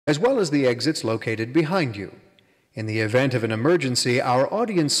as well as the exits located behind you. In the event of an emergency, our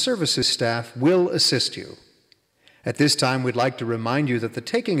audience services staff will assist you. At this time, we'd like to remind you that the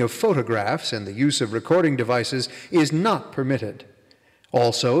taking of photographs and the use of recording devices is not permitted.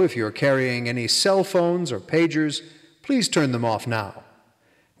 Also, if you're carrying any cell phones or pagers, please turn them off now.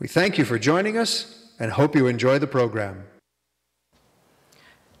 We thank you for joining us and hope you enjoy the program.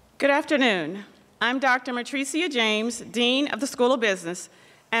 Good afternoon. I'm Dr. Matricia James, Dean of the School of Business,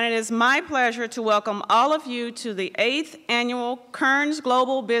 and it is my pleasure to welcome all of you to the 8th Annual Kearns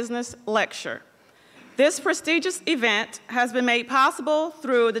Global Business Lecture. This prestigious event has been made possible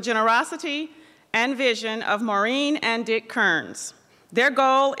through the generosity and vision of Maureen and Dick Kearns. Their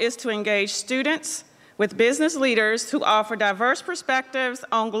goal is to engage students with business leaders who offer diverse perspectives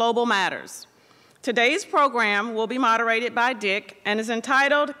on global matters. Today's program will be moderated by Dick and is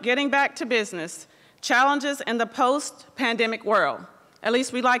entitled Getting Back to Business, Challenges in the Post-Pandemic World. At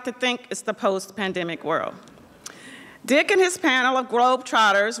least we like to think it's the post-pandemic world. Dick and his panel of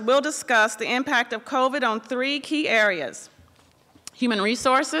Globetrotters will discuss the impact of COVID on 3 key areas: human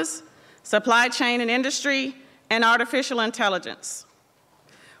resources, supply chain and industry, and artificial intelligence.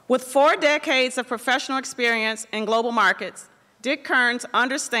 With 4 decades of professional experience in global markets, Dick Kearns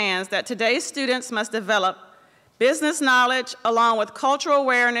understands that today's students must develop business knowledge along with cultural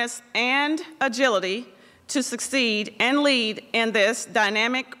awareness and agility to succeed and lead in this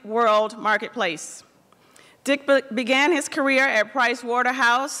dynamic world marketplace. Dick began his career at Price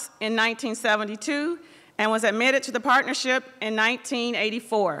Waterhouse in 1972 and was admitted to the partnership in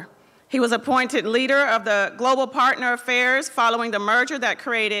 1984. He was appointed leader of the Global Partner Affairs following the merger that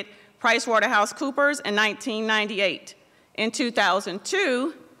created PricewaterhouseCoopers in 1998. In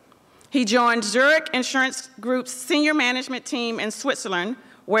 2002, he joined Zurich Insurance Group's senior management team in Switzerland,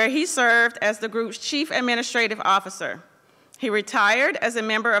 where he served as the group's chief administrative officer. He retired as a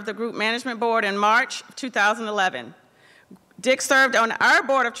member of the Group Management Board in March of 2011. Dick served on our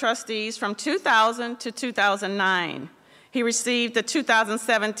Board of Trustees from 2000 to 2009. He received the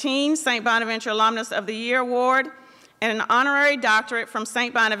 2017 St. Bonaventure Alumnus of the Year Award and an honorary doctorate from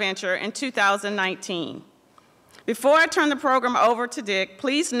St. Bonaventure in 2019. Before I turn the program over to Dick,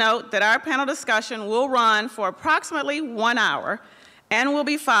 please note that our panel discussion will run for approximately 1 hour and will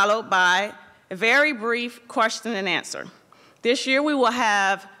be followed by a very brief question and answer. This year we will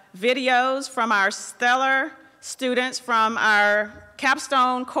have videos from our stellar students from our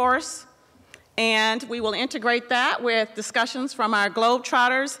capstone course, and we will integrate that with discussions from our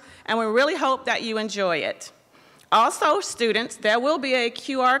Globetrotters, and we really hope that you enjoy it. Also, students, there will be a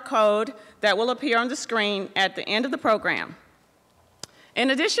QR code that will appear on the screen at the end of the program.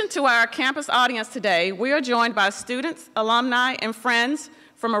 In addition to our campus audience today, we are joined by students, alumni, and friends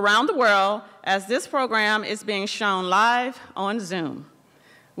from around the world as this program is being shown live on Zoom.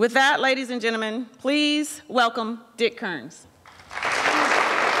 With that, ladies and gentlemen, please welcome Dick Kearns.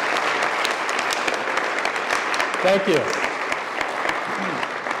 Thank you.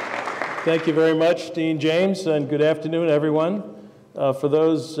 Thank you very much, Dean James, and good afternoon, everyone. For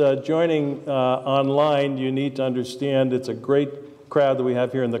those joining online, you need to understand it's a great crowd that we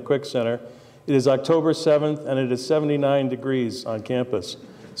have here in the Quick Center. It is October 7th, and it is 79 degrees on campus.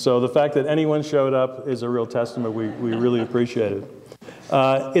 So the fact that anyone showed up is a real testament. We really appreciate it.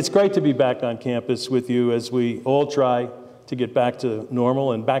 It's great to be back on campus with you as we all try to get back to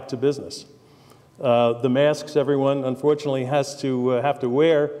normal and back to business. The masks everyone, unfortunately, have to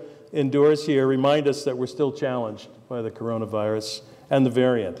wear indoors here remind us that we're still challenged by the coronavirus and the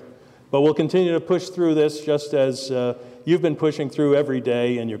variant. But we'll continue to push through this just as you've been pushing through every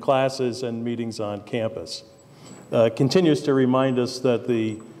day in your classes and meetings on campus. Continues to remind us that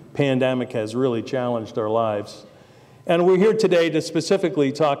the pandemic has really challenged our lives. And we're here today to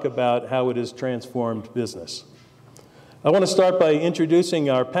specifically talk about how it has transformed business. I want to start by introducing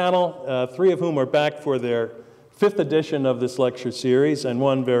our panel, 3 of whom are back for their 5th edition of this lecture series, and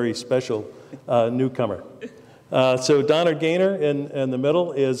 1 very special newcomer. So Donna Gaynor in the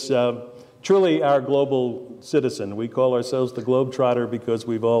middle is truly our global citizen. We call ourselves the Globetrotter because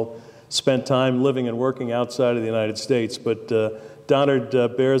we've all spent time living and working outside of the United States, but Donald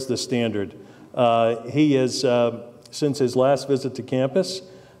bears the standard. He is, since his last visit to campus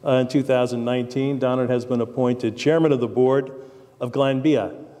in 2019, Donald has been appointed chairman of the board of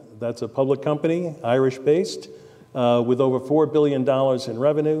Glanbia. That's a public company, Irish-based, with over $4 billion in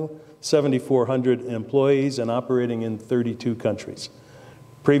revenue, 7,400 employees, and operating in 32 countries.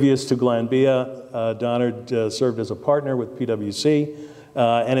 Previous to Glanbia, Donald served as a partner with PwC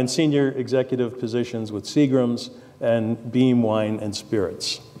and in senior executive positions with Seagram's and Beam Wine and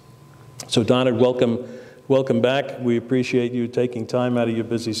Spirits. So Donald, welcome welcome back. We appreciate you taking time out of your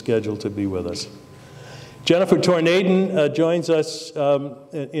busy schedule to be with us. Jennifer Tornaden joins us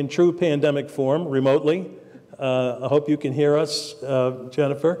in true pandemic form, remotely. I hope you can hear us,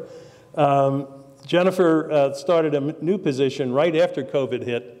 Jennifer. Jennifer started a new position right after COVID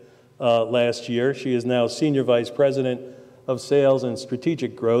hit last year. She is now Senior Vice President of Sales and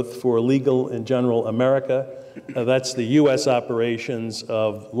Strategic Growth for Legal & General America. That's the U.S. operations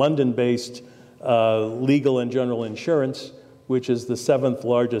of London-based Legal & General Insurance, which is the 7th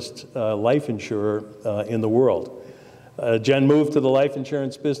largest life insurer in the world. Jen moved to the life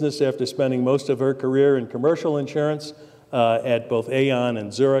insurance business after spending most of her career in commercial insurance at both Aon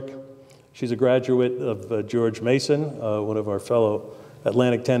and Zurich. She's a graduate of George Mason, one of our fellow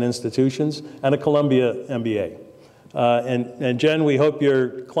Atlantic 10 institutions, and a Columbia MBA. And Jen, we hope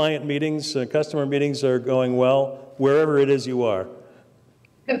your client meetings, customer meetings are going well, wherever it is you are.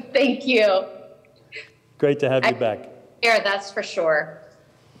 Thank you. Great to have you back. Yeah, that's for sure.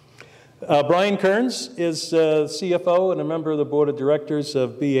 Brian Kearns is CFO and a member of the board of directors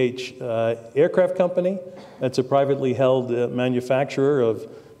of BH Aircraft Company. That's a privately held manufacturer of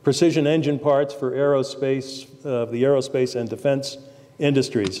precision engine parts for aerospace, the aerospace and defense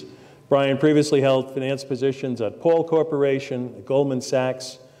industries. Brian previously held finance positions at Paul Corporation, at Goldman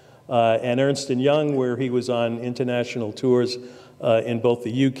Sachs, and Ernst & Young, where he was on international tours in both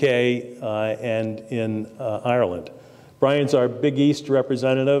the UK and in Ireland. Brian's our Big East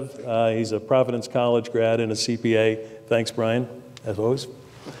representative. He's a Providence College grad and a CPA. Thanks, Brian, as always.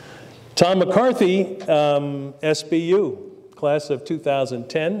 Tom McCarthy, SBU, class of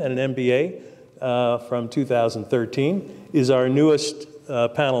 2010 and an MBA from 2013, is our newest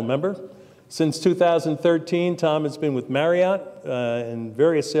panel member. Since 2013, Tom has been with Marriott in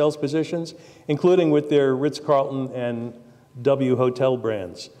various sales positions, including with their Ritz-Carlton and W Hotel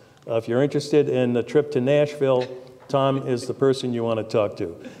brands. If you're interested in a trip to Nashville, Tom is the person you want to talk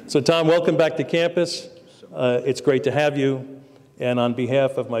to. So Tom, welcome back to campus. It's great to have you. And on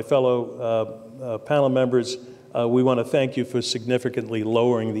behalf of my fellow panel members, we want to thank you for significantly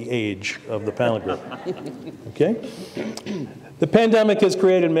lowering the age of the panel group. Okay? The pandemic has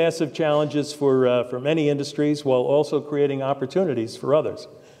created massive challenges for many industries while also creating opportunities for others.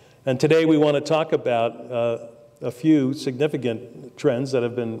 And today we want to talk about a few significant trends that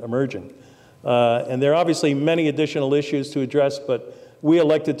have been emerging. And there are obviously many additional issues to address, but we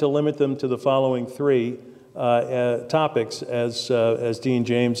elected to limit them to the following three topics, as Dean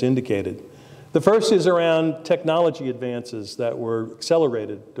James indicated. The first is around technology advances that were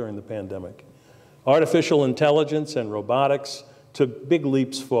accelerated during the pandemic. Artificial intelligence and robotics took big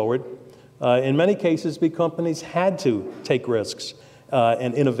leaps forward. In many cases, big companies had to take risks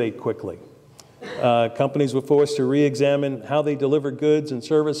and innovate quickly. Companies were forced to re-examine how they deliver goods and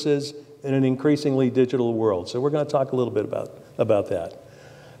services in an increasingly digital world. So we're going to talk a little bit about that.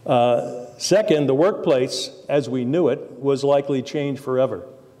 Second, the workplace, as we knew it, was likely changed forever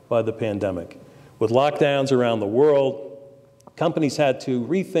by the pandemic. With lockdowns around the world, companies had to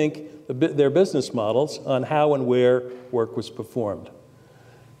rethink their business models on how and where work was performed.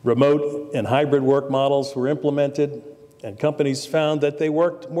 Remote and hybrid work models were implemented, and companies found that they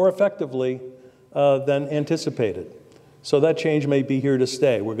worked more effectively than anticipated. So that change may be here to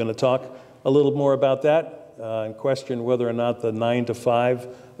stay. We're going to talk a little more about that and question whether or not the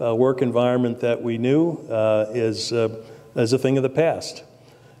 9-to-5 work environment that we knew is a thing of the past.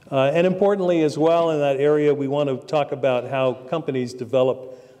 And importantly as well in that area, we want to talk about how companies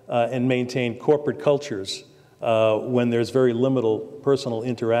develop and maintain corporate cultures when there's very limited personal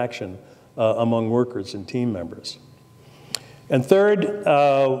interaction among workers and team members. And third,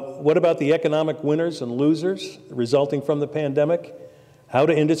 what about the economic winners and losers resulting from the pandemic? How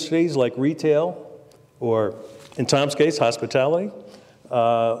do industries like retail, or in Tom's case, hospitality,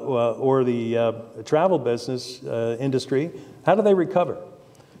 or the travel business industry, how do they recover?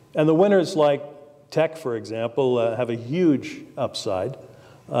 And the winners like tech, for example, have a huge upside,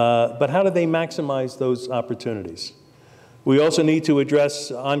 but how do they maximize those opportunities? We also need to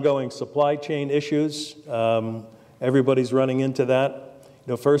address ongoing supply chain issues. Everybody's running into that.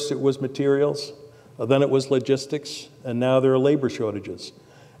 You know, first it was materials, then it was logistics, and now there are labor shortages.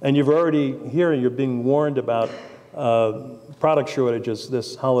 And you've already here, you're being warned about product shortages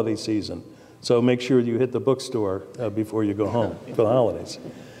this holiday season. So make sure you hit the bookstore before you go home for the holidays.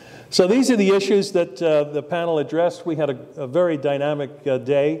 So these are the issues that the panel addressed. We had a very dynamic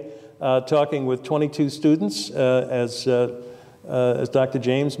day talking with 22 students, as Dr.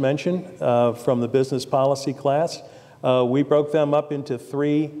 James mentioned, from the business policy class. We broke them up into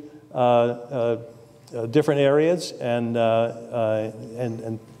three different areas and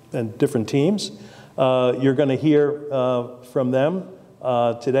different teams. You're going to hear from them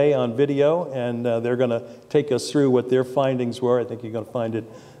today on video, and they're going to take us through what their findings were. I think you're going to find it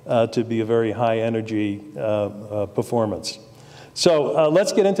to be a very high energy performance. So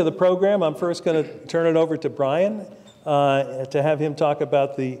let's get into the program. I'm first going to turn it over to Brian to have him talk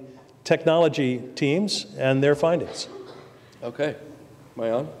about the technology teams and their findings. Okay. Am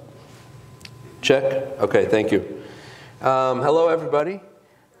I on? Check. Okay, thank you. Hello, everybody.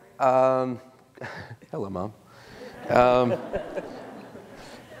 Hello, Mom.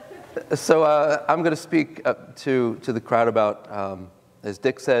 So I'm going to speak to the crowd about, as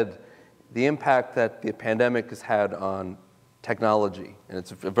Dick said, the impact that the pandemic has had on technology, and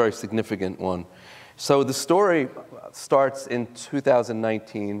it's a very significant one. So the story starts in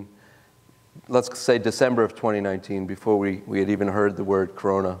 2019, let's say December of 2019, before we had even heard the word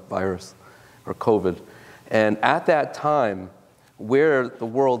coronavirus or COVID. And at that time, where the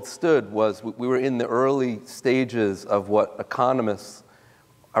world stood was we were in the early stages of what economists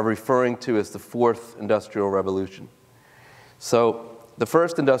are referring to as the fourth industrial revolution. So the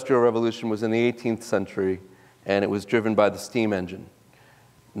first industrial revolution was in the 18th century, and it was driven by the steam engine.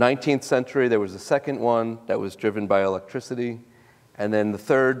 19th century, there was a second one that was driven by electricity, and then the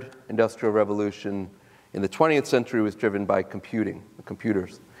third industrial revolution in the 20th century was driven by computing, the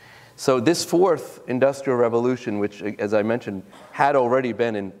computers. So this fourth industrial revolution, which, as I mentioned, had already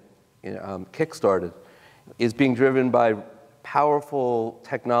been kickstarted, is being driven by powerful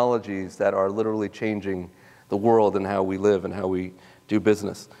technologies that are literally changing the world and how we live and how we do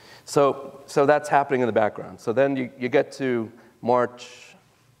business. So that's happening in the background. So then you get to March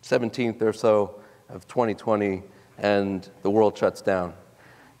 17th or so of 2020, and the world shuts down.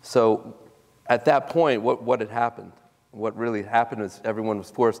 So at that point, what had happened? What really happened is everyone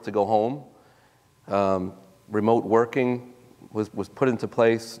was forced to go home. Remote working was put into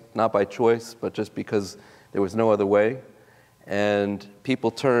place, not by choice, but just because there was no other way. And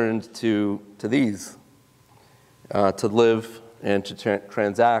people turned to these to live and to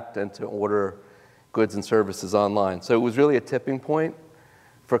transact and to order goods and services online. So it was really a tipping point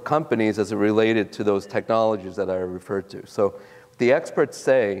for companies as it related to those technologies that I referred to. So the experts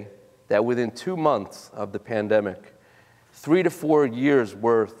say that within 2 months of the pandemic, 3 to 4 years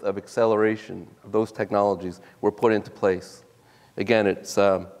worth of acceleration of those technologies were put into place. Again, it's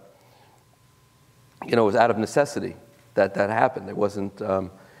it was out of necessity that happened. It wasn't,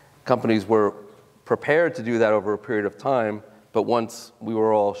 companies were prepared to do that over a period of time, but once we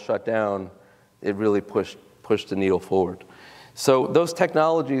were all shut down, it really pushed the needle forward. So those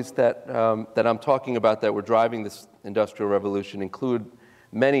technologies that I'm talking about that were driving this industrial revolution include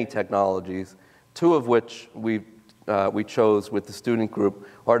many technologies, 2 of which we chose with the student group,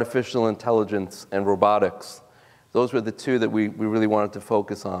 artificial intelligence and robotics. Those were the 2 that we really wanted to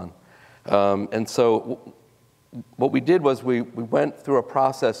focus on. And so what we did was we went through a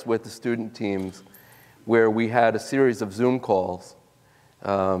process with the student teams where we had a series of Zoom calls,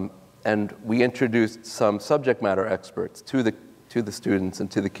 and we introduced some subject matter experts to the students and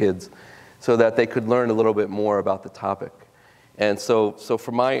to the kids so that they could learn a little bit more about the topic. And so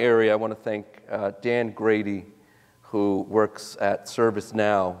for my area, I want to thank Dan Grady, who works at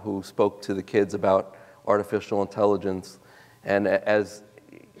ServiceNow, who spoke to the kids about artificial intelligence. And as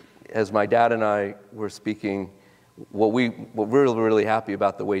my dad and I were speaking, what we're really happy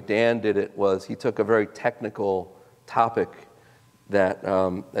about the way Dan did it was he took a very technical topic that,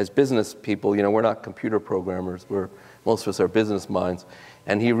 as business people, we're not computer programmers, most of us are business minds,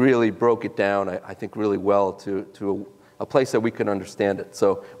 and he really broke it down, I think, really well to a place that we can understand it.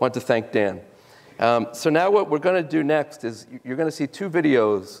 So I want to thank Dan. So now what we're going to do next is you're going to see 2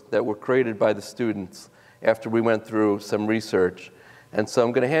 videos that were created by the students after we went through some research. And so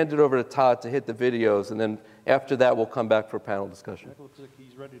I'm going to hand it over to Todd to hit the videos, and then after that we'll come back for panel discussion. Jack looks like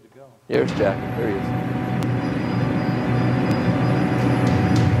he's ready to go. Here's Jack. There he is.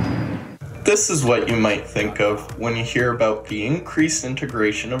 This is what you might think of when you hear about the increased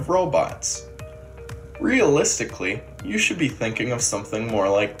integration of robots. Realistically, you should be thinking of something more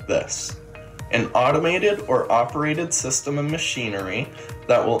like this: an automated or operated system of machinery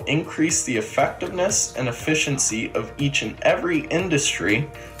that will increase the effectiveness and efficiency of each and every industry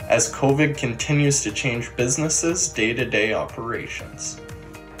as COVID continues to change businesses' day-to-day operations.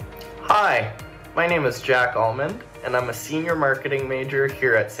 Hi, my name is Jack Almond, and I'm a senior marketing major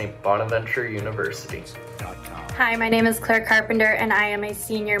here at St. Bonaventure University. Hi, my name is Claire Carpenter, and I am a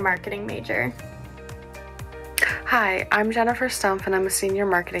senior marketing major. Hi, I'm Jennifer Stumpf, and I'm a senior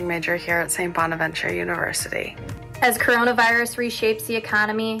marketing major here at St. Bonaventure University. As coronavirus reshapes the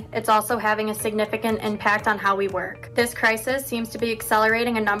economy, it's also having a significant impact on how we work. This crisis seems to be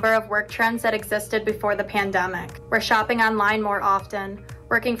accelerating a number of work trends that existed before the pandemic. We're shopping online more often,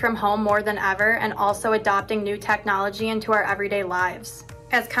 working from home more than ever, and also adopting new technology into our everyday lives.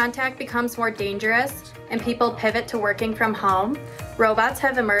 As contact becomes more dangerous and people pivot to working from home, robots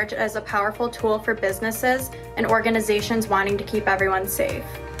have emerged as a powerful tool for businesses and organizations wanting to keep everyone safe.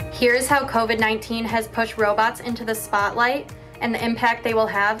 Here's how COVID-19 has pushed robots into the spotlight and the impact they will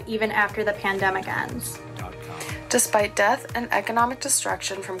have even after the pandemic ends. Despite death and economic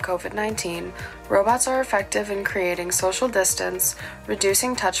destruction from COVID-19, robots are effective in creating social distance,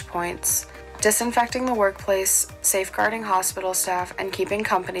 reducing touch points, disinfecting the workplace, safeguarding hospital staff, and keeping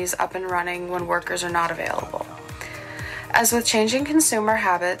companies up and running when workers are not available. As with changing consumer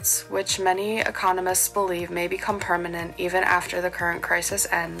habits, which many economists believe may become permanent even after the current crisis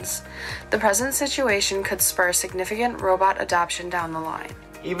ends, the present situation could spur significant robot adoption down the line.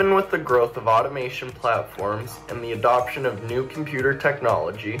 Even with the growth of automation platforms and the adoption of new computer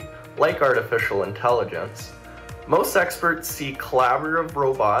technology, like artificial intelligence, most experts see collaborative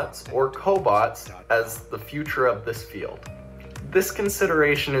robots, or cobots, as the future of this field. This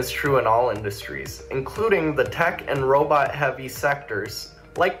consideration is true in all industries, including the tech and robot-heavy sectors,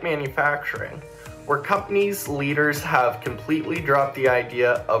 like manufacturing, where companies' leaders have completely dropped the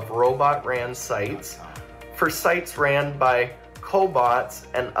idea of robot-ran sites for sites ran by cobots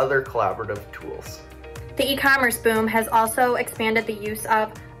and other collaborative tools. The e-commerce boom has also expanded the use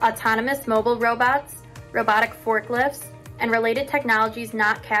of autonomous mobile robots, robotic forklifts, and related technologies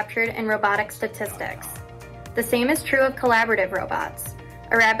not captured in robotic statistics. The same is true of collaborative robots,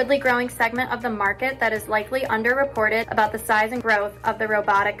 a rapidly growing segment of the market that is likely underreported about the size and growth of the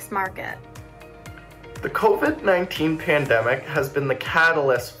robotics market. The COVID-19 pandemic has been the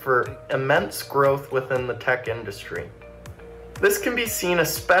catalyst for immense growth within the tech industry. This can be seen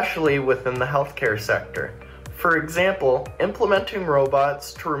especially within the healthcare sector. For example, implementing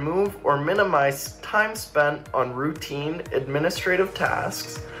robots to remove or minimize time spent on routine administrative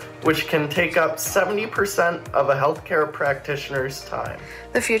tasks, which can take up 70% of a healthcare practitioner's time.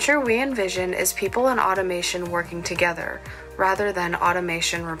 The future we envision is people and automation working together, rather than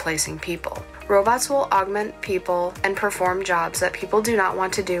automation replacing people. Robots will augment people and perform jobs that people do not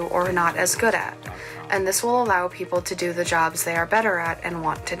want to do or are not as good at, and this will allow people to do the jobs they are better at and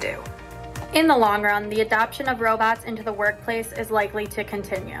want to do. In the long run, the adoption of robots into the workplace is likely to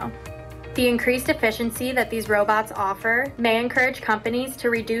continue. The increased efficiency that these robots offer may encourage companies to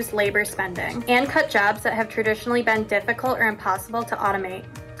reduce labor spending and cut jobs that have traditionally been difficult or impossible to automate.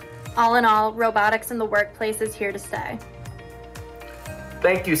 All in all, robotics in the workplace is here to stay.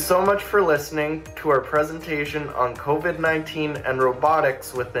 Thank you so much for listening to our presentation on COVID-19 and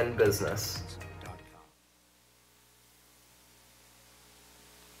robotics within business.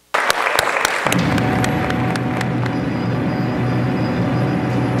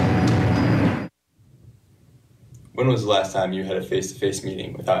 When was the last time you had a face-to-face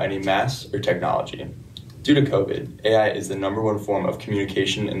meeting without any masks or technology? Due to COVID, AI is the #1 form of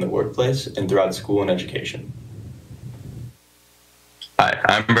communication in the workplace and throughout school and education. Hi,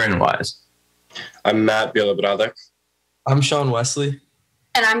 I'm Brandon Wise. I'm Matt Bielabrada. I'm Sean Wesley.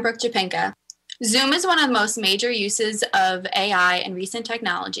 And I'm Brooke Japenka. Zoom is one of the most major uses of AI in recent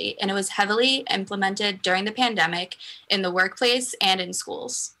technology, and it was heavily implemented during the pandemic in the workplace and in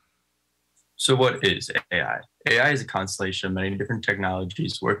schools. So what is AI? AI is a constellation of many different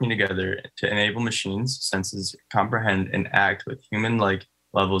technologies working together to enable machines, senses, comprehend, and act with human-like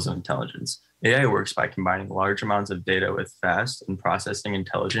levels of intelligence. AI works by combining large amounts of data with fast and processing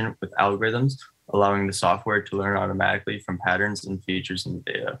intelligent with algorithms, allowing the software to learn automatically from patterns and features in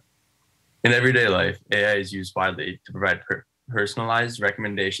the data. In everyday life, AI is used widely to provide personalized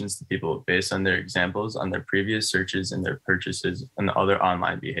recommendations to people based on their examples on their previous searches and their purchases and other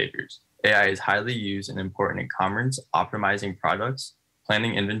online behaviors. AI is highly used and important in commerce, optimizing products,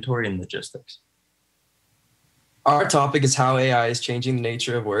 planning inventory, and logistics. Our topic is how AI is changing the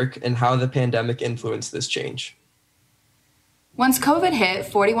nature of work and how the pandemic influenced this change. Once COVID hit,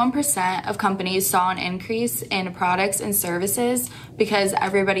 41% of companies saw an increase in products and services because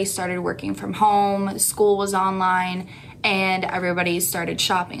everybody started working from home, school was online, and everybody started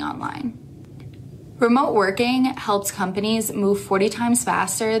shopping online. Remote working helps companies move 40 times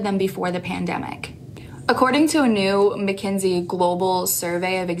faster than before the pandemic. According to a new McKinsey global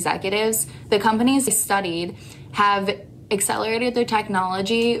survey of executives, the companies they studied have accelerated their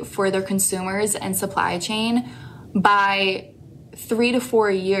technology for their consumers and supply chain by 3 to 4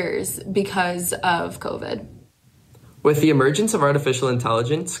 years because of COVID. With the emergence of artificial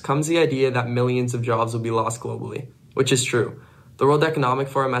intelligence comes the idea that millions of jobs will be lost globally, which is true. The World Economic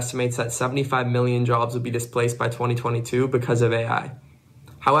Forum estimates that 75 million jobs will be displaced by 2022 because of AI.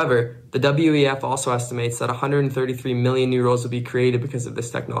 However, the WEF also estimates that 133 million new roles will be created because of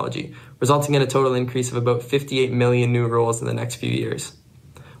this technology, resulting in a total increase of about 58 million new roles in the next few years.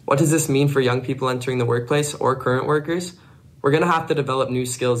 What does this mean for young people entering the workplace or current workers? We're going to have to develop new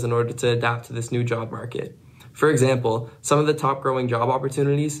skills in order to adapt to this new job market. For example, some of the top growing job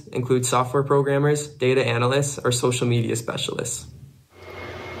opportunities include software programmers, data analysts, or social media specialists.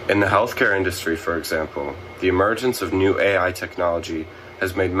 In the healthcare industry, for example, the emergence of new AI technology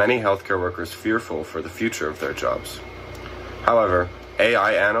has made many healthcare workers fearful for the future of their jobs. However,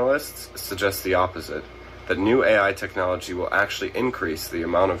 AI analysts suggest the opposite, that new AI technology will actually increase the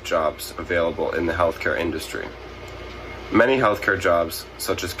amount of jobs available in the healthcare industry. Many healthcare jobs,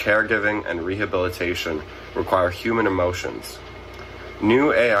 such as caregiving and rehabilitation, require human emotions.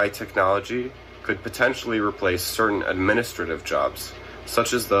 New AI technology could potentially replace certain administrative jobs,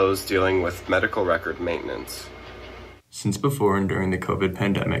 such as those dealing with medical record maintenance. Since before and during the COVID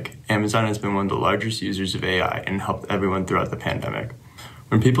pandemic, Amazon has been one of the largest users of AI and helped everyone throughout the pandemic.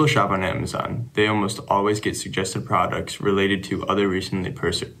 When people shop on Amazon, they almost always get suggested products related to other recently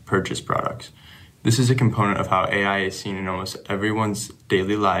purchased products. This is a component of how AI is seen in almost everyone's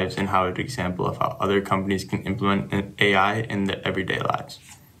daily lives and how an example of how other companies can implement AI in their everyday lives.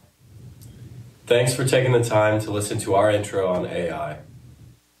 Thanks for taking the time to listen to our intro on AI.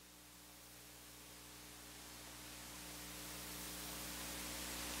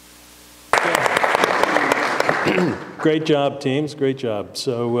 Great job, teams. Great job.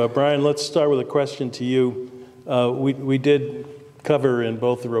 So, Brian, let's start with a question to you. We did cover in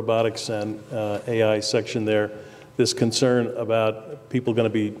both the robotics and AI section there this concern about people going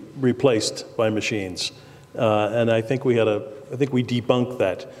to be replaced by machines, and I think we debunked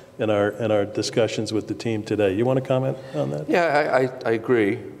that in our discussions with the team today. You want to comment on that? Yeah, I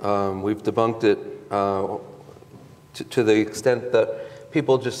agree. We've debunked it to the extent that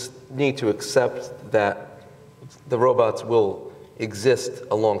people just need to accept that the robots will exist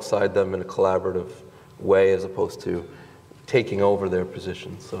alongside them in a collaborative way as opposed to taking over their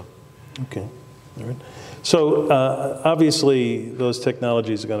positions. So. Okay. All right. So obviously those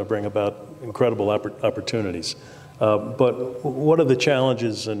technologies are going to bring about incredible opportunities. But what are the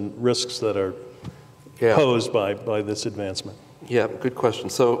challenges and risks that are posed by this advancement? Yeah, good question.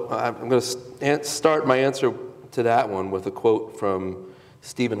 So I'm going to start my answer to that one with a quote from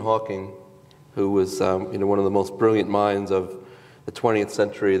Stephen Hawking, who was one of the most brilliant minds of the 20th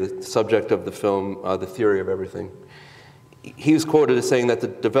century, the subject of the film, The Theory of Everything. He was quoted as saying that the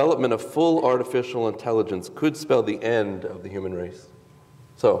development of full artificial intelligence could spell the end of the human race.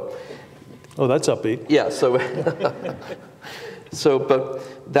 So, oh, that's upbeat. Yeah. So,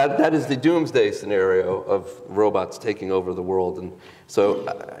 but that is the doomsday scenario of robots taking over the world, and so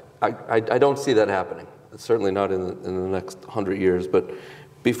I don't see that happening. Certainly not in the next 100 years. But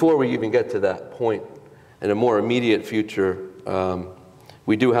before we even get to that point, in a more immediate future,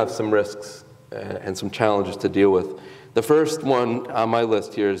 we do have some risks and some challenges to deal with. The first one on my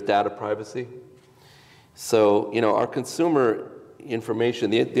list here is data privacy. So, our consumer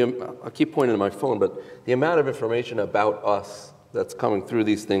information, I keep pointing to my phone, but the amount of information about us that's coming through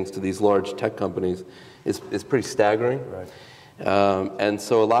these things to these large tech companies is pretty staggering. Right. And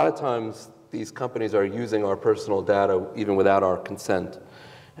so a lot of times these companies are using our personal data even without our consent.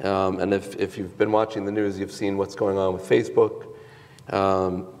 And if you've been watching the news, you've seen what's going on with Facebook.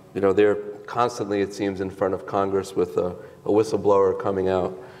 They're constantly, it seems, in front of Congress with a whistleblower coming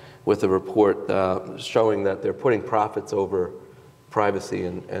out with a report showing that they're putting profits over privacy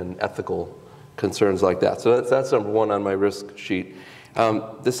and ethical concerns like that. So that's number one on my risk sheet.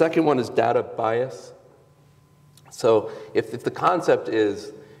 The second one is data bias. So if the concept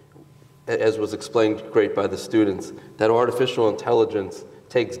is, as was explained great by the students, that artificial intelligence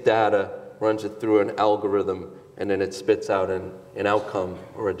takes data, runs it through an algorithm, and then it spits out an outcome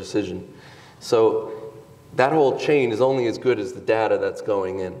or a decision. So that whole chain is only as good as the data that's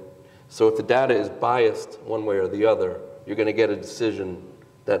going in. So if the data is biased one way or the other, you're going to get a decision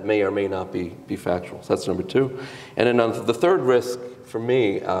that may or may not be factual. So that's number two. And then the third risk for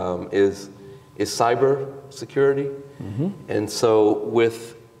me is cyber security. Mm-hmm. And so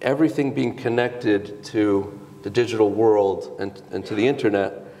with everything being connected to the digital world and to the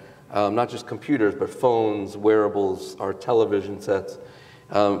internet, not just computers, but phones, wearables, our television sets,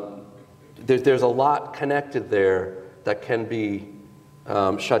 there's a lot connected there that can be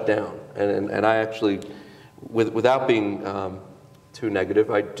shut down. And I actually, without being too negative,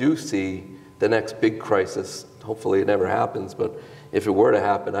 I do see the next big crisis hopefully it never happens, but if it were to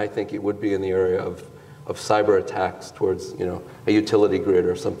happen, I think it would be in the area of cyber attacks towards, a utility grid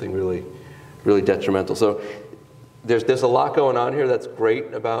or something really, really detrimental. So there's a lot going on here that's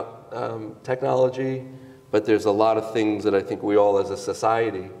great about technology, but there's a lot of things that I think we all as a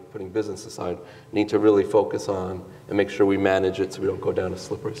society, putting business aside, need to really focus on and make sure we manage it so we don't go down a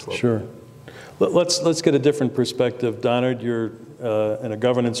slippery slope. Sure. Let's get a different perspective. Donald, you're in a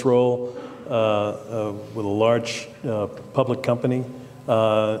governance role with a large public company.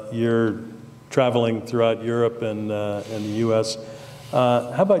 You're traveling throughout Europe and the U.S.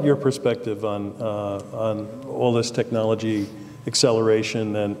 How about your perspective on all this technology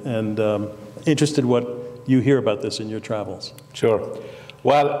acceleration and interested what you hear about this in your travels? Sure.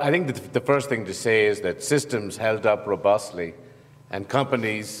 Well, I think the first thing to say is that systems held up robustly, and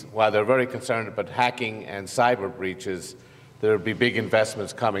companies, while they're very concerned about hacking and cyber breaches, there will be big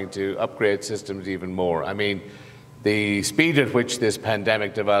investments coming to upgrade systems even more. I mean, the speed at which this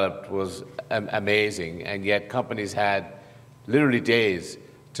pandemic developed was amazing, and yet companies had literally days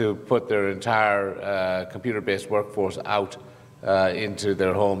to put their entire computer-based workforce out into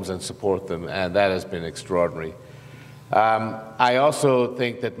their homes and support them, and that has been extraordinary. I also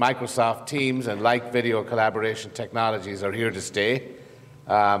think that Microsoft Teams and like video collaboration technologies are here to stay.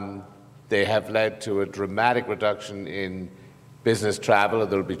 They have led to a dramatic reduction in business travel.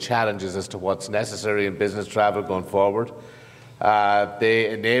 There will be challenges as to what's necessary in business travel going forward.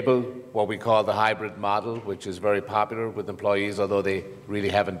 They enable what we call the hybrid model, which is very popular with employees, although they really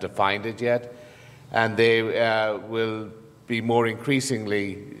haven't defined it yet. And they will be more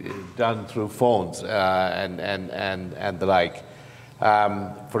increasingly done through phones and the like.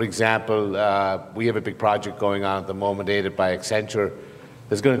 For example, we have a big project going on at the moment, aided by Accenture,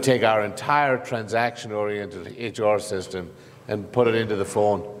 that's going to take our entire transaction-oriented HR system and put it into the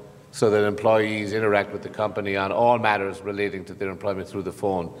phone so that employees interact with the company on all matters relating to their employment through the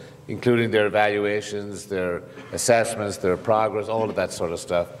phone, including their evaluations, their assessments, their progress, all of that sort of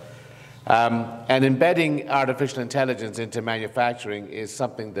stuff. And embedding artificial intelligence into manufacturing is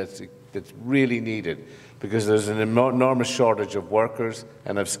something that's really needed, because there's an enormous shortage of workers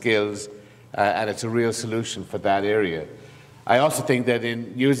and of skills, and it's a real solution for that area. I also think that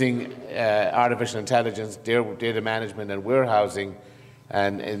in using artificial intelligence, data management and warehousing,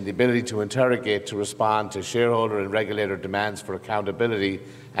 and the ability to interrogate to respond to shareholder and regulator demands for accountability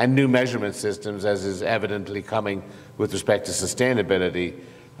and new measurement systems, as is evidently coming with respect to sustainability,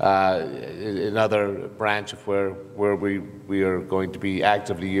 another branch of where we are going to be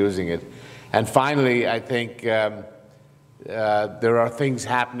actively using it. And finally, I think there are things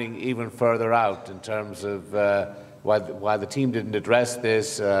happening even further out in terms of why the team didn't address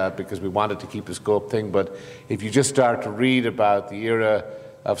this because we wanted to keep the scope thing, but if you just start to read about the era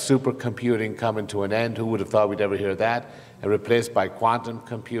of supercomputing coming to an end, who would have thought we'd ever hear that, and replaced by quantum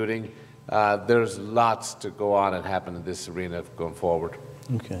computing, there's lots to go on and happen in this arena going forward.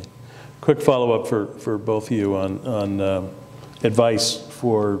 Okay. Quick follow-up for both of you on advice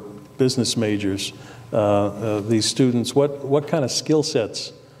for business majors. These students, what kind of skill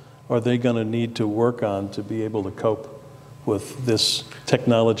sets are they going to need to work on to be able to cope with this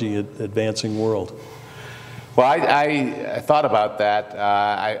technology advancing world? Well, I thought about that.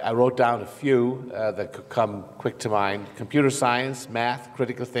 I wrote down a few that could come quick to mind: computer science, math,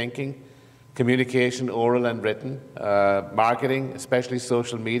 critical thinking, communication, oral and written, marketing, especially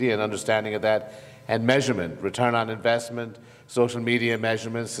social media and understanding of that, and measurement, return on investment, social media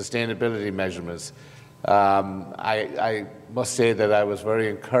measurements, sustainability measurements. I must say that I was very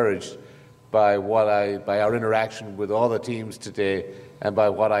encouraged by our interaction with all the teams today, and by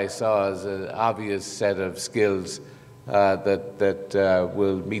what I saw as an obvious set of skills that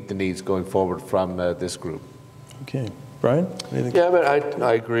will meet the needs going forward from this group. Okay, Brian? Anything? Yeah, but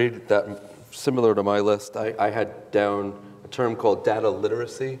I agree that similar to my list, I had down a term called data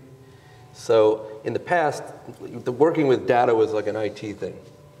literacy. So in the past, working with data was like an IT thing.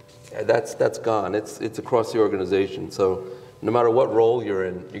 That's gone. It's across the organization. So no matter what role you're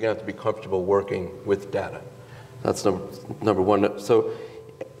in, you're going to have to be comfortable working with data. That's number one. So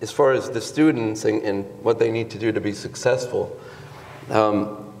as far as the students and what they need to do to be successful,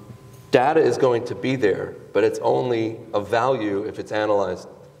 data is going to be there, but it's only of value if it's analyzed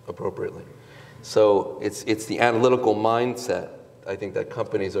appropriately. So it's the analytical mindset, I think, that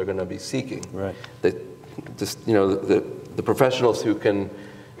companies are going to be seeking. Right. The professionals who can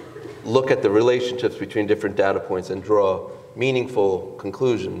look at the relationships between different data points and draw meaningful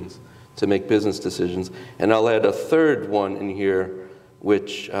conclusions to make business decisions. And I'll add a third one in here,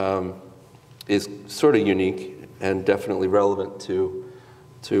 which is sort of unique and definitely relevant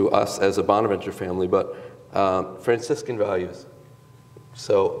to us as a Bonaventure family, but Franciscan values.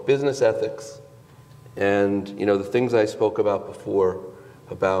 So business ethics, and the things I spoke about before,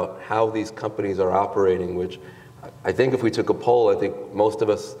 about how these companies are operating, which I think if we took a poll, I think most of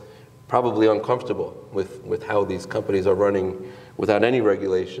us probably uncomfortable with how these companies are running without any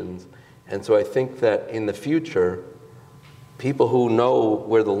regulations. And so I think that in the future, people who know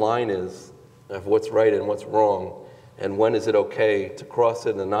where the line is of what's right and what's wrong, and when is it okay to cross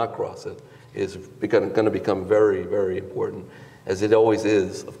it and not cross it, is going to become very, very important, as it always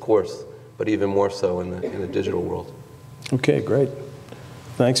is, of course, but even more so in the digital world. Okay, great.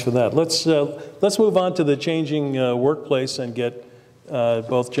 Thanks for that. Let's move on to the changing workplace and get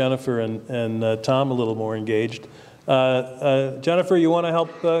both Jennifer and Tom a little more engaged. Jennifer, you want to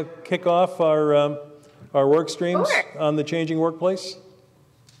help kick off our work streams on the changing workplace?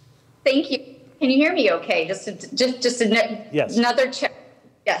 Thank you. Can you hear me okay? Just yes. Another check.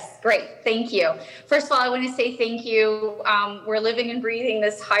 Yes, great. Thank you. First of all, I want to say thank you. We're living and breathing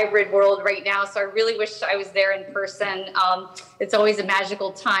this hybrid world right now, so I really wish I was there in person. It's always a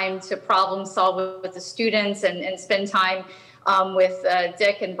magical time to problem solve with the students and spend time with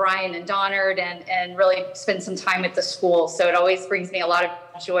Dick and Brian and Donard and really spend some time at the school. So it always brings me a lot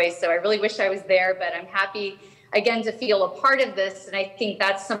of joy. So I really wish I was there, but I'm happy again to feel a part of this. And I think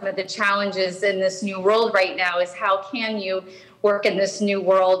that's some of the challenges in this new world right now, is how can you work in this new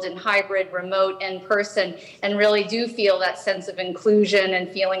world in hybrid, remote, in person, and really do feel that sense of inclusion and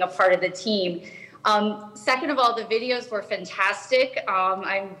feeling a part of the team. Second of all, the videos were fantastic.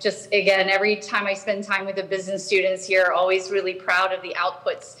 I'm just, again, every time I spend time with the business students here, always really proud of the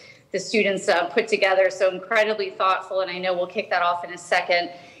outputs the students put together. So incredibly thoughtful, and I know we'll kick that off in a second.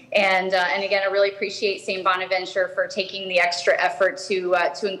 And again, I really appreciate St. Bonaventure for taking the extra effort to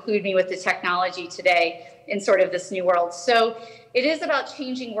include me with the technology today in sort of this new world. So it is about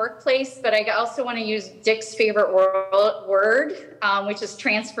changing workplace, but I also want to use Dick's favorite word, which is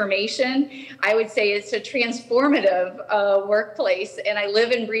transformation. I would say it's a transformative workplace, and I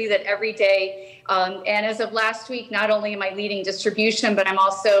live and breathe it every day. And as of last week, not only am I leading distribution, but I'm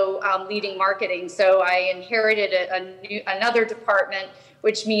also leading marketing. So I inherited another department,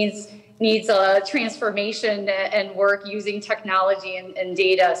 which needs a transformation and work using technology and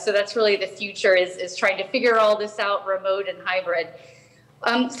data. So that's really the future, is trying to figure all this out, remote and hybrid.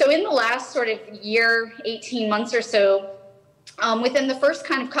 So in the last sort of year, 18 months or so, within the first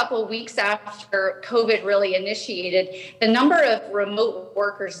kind of couple of weeks after COVID really initiated, the number of remote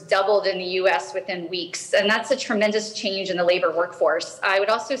workers doubled in the US within weeks. And that's a tremendous change in the labor workforce. I would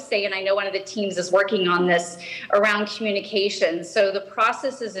also say, and I know one of the teams is working on this, around communication. So the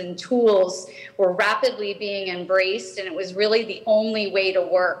processes and tools were rapidly being embraced, and it was really the only way to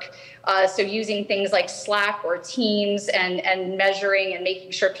work. So using things like Slack or Teams and measuring and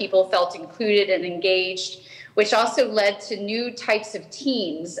making sure people felt included and engaged, which also led to new types of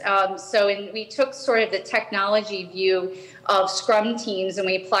teams. We took sort of the technology view of Scrum teams, and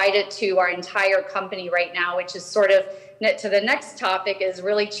we applied it to our entire company right now, which is sort of to the next topic, is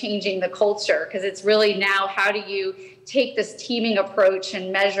really changing the culture, because it's really now, how do you take this teaming approach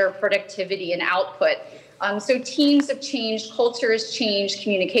and measure productivity and output? So teams have changed, culture has changed,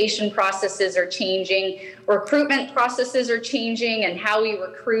 communication processes are changing, recruitment processes are changing, and how we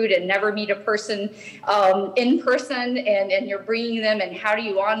recruit and never meet a person in person, and you're bringing them, and how do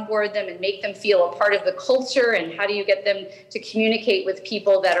you onboard them and make them feel a part of the culture, and how do you get them to communicate with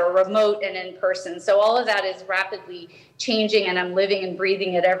people that are remote and in person. So all of that is rapidly changing, and I'm living and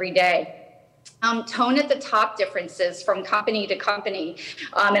breathing it every day. Tone at the top differences from company to company.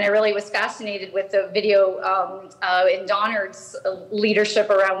 And I really was fascinated with the video in Donard's leadership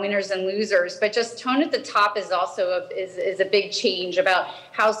around winners and losers. But just tone at the top is also a big change about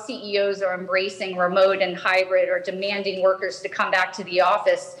how CEOs are embracing remote and hybrid, or demanding workers to come back to the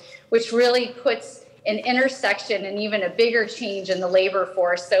office, which really puts an intersection and even a bigger change in the labor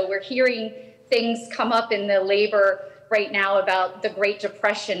force. So we're hearing things come up in the labor right now about the Great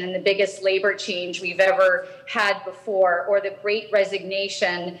Depression and the biggest labor change we've ever had before, or the Great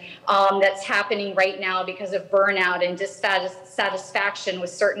Resignation that's happening right now because of burnout and dissatisfaction with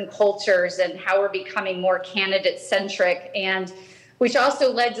certain cultures, and how we're becoming more candidate-centric, and which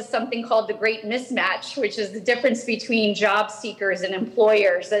also led to something called the Great Mismatch, which is the difference between job seekers and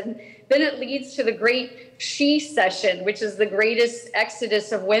employers. And then it leads to the Great She Session, which is the greatest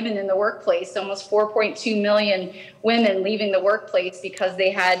exodus of women in the workplace. Almost 4.2 million women leaving the workplace because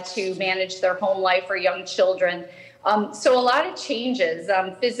they had to manage their home life or young children. So a lot of changes,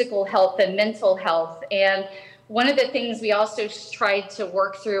 physical health and mental health. And one of the things we also tried to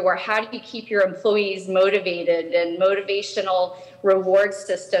work through are how do you keep your employees motivated, and motivational reward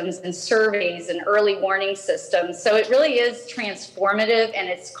systems and surveys and early warning systems. So it really is transformative, and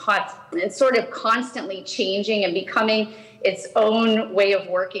it's sort of constantly changing and becoming its own way of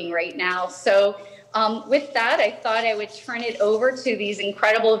working right now. So with that, I thought I would turn it over to these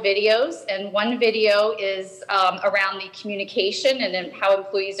incredible videos. And one video is around the communication and how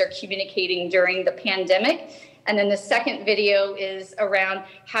employees are communicating during the pandemic. And then the second video is around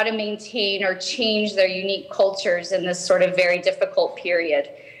how to maintain or change their unique cultures in this sort of very difficult period.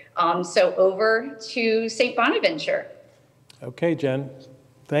 So over to St. Bonaventure. Okay, Jen,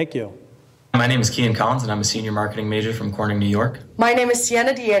 thank you. My name is Kearns, and I'm a senior marketing major from Corning, New York. My name is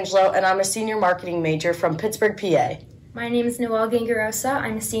Sienna D'Angelo, and I'm a senior marketing major from Pittsburgh, PA. My name is Noelle Gangarosa.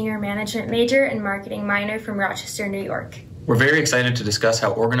 I'm a senior management major and marketing minor from Rochester, New York. We're very excited to discuss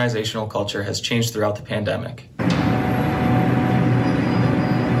how organizational culture has changed throughout the pandemic.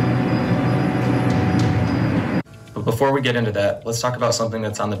 But before we get into that, let's talk about something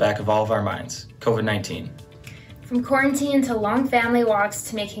that's on the back of all of our minds, COVID-19. From quarantine to long family walks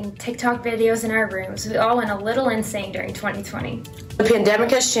to making TikTok videos in our rooms, we all went a little insane during 2020. The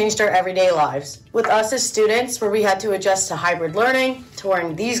pandemic has changed our everyday lives. With us as students, where we had to adjust to hybrid learning, to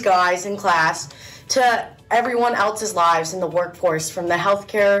wearing these guys in class, to everyone else's lives in the workforce, from the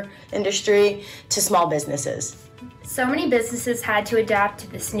healthcare industry to small businesses. So many businesses had to adapt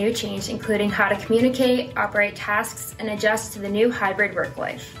to this new change, including how to communicate, operate tasks, and adjust to the new hybrid work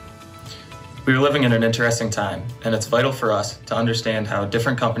life. We are living in an interesting time, and it's vital for us to understand how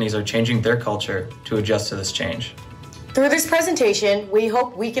different companies are changing their culture to adjust to this change. Through this presentation, we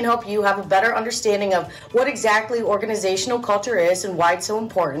hope we can help you have a better understanding of what exactly organizational culture is and why it's so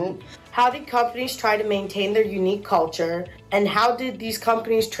important. How did companies try to maintain their unique culture, and how did these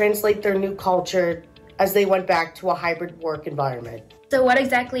companies translate their new culture as they went back to a hybrid work environment? So what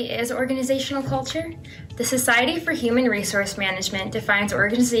exactly is organizational culture? The Society for Human Resource Management defines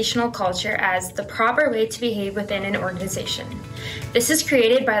organizational culture as the proper way to behave within an organization. This is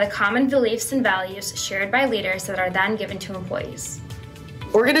created by the common beliefs and values shared by leaders that are then given to employees.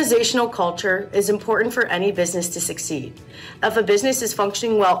 Organizational culture is important for any business to succeed. If a business is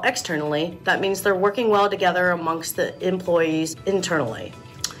functioning well externally, that means they're working well together amongst the employees internally.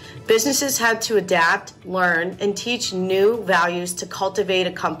 Businesses had to adapt, learn, and teach new values to cultivate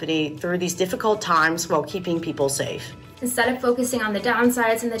a company through these difficult times while keeping people safe. Instead of focusing on the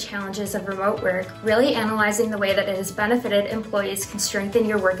downsides and the challenges of remote work, really analyzing the way that it has benefited employees can strengthen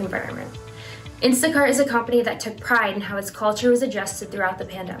your work environment. Instacart is a company that took pride in how its culture was adjusted throughout the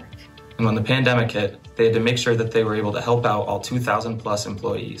pandemic. And when the pandemic hit, they had to make sure that they were able to help out all 2,000 plus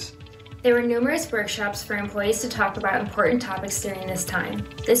employees. There were numerous workshops for employees to talk about important topics during this time.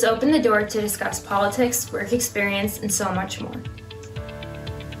 This opened the door to discuss politics, work experience, and so much more.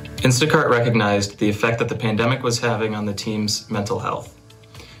 Instacart recognized the effect that the pandemic was having on the team's mental health.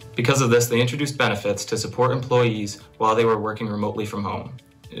 Because of this, they introduced benefits to support employees while they were working remotely from home.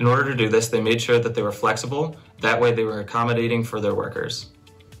 In order to do this, they made sure that they were flexible. That way they were accommodating for their workers.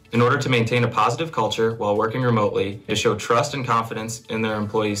 In order to maintain a positive culture while working remotely, they show trust and confidence in their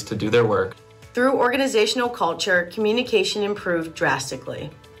employees to do their work. Through organizational culture, communication improved drastically.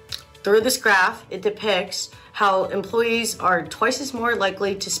 Through this graph, it depicts how employees are twice as more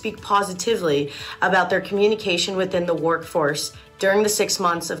likely to speak positively about their communication within the workforce during the 6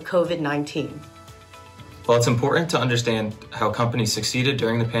 months of COVID-19. While it's important to understand how companies succeeded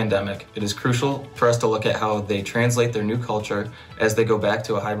during the pandemic, it is crucial for us to look at how they translate their new culture as they go back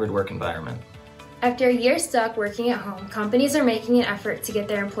to a hybrid work environment. After a year stuck working at home, companies are making an effort to get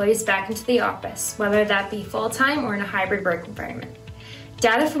their employees back into the office, whether that be full-time or in a hybrid work environment.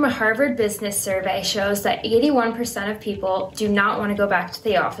 Data from a Harvard business survey shows that 81% of people do not want to go back to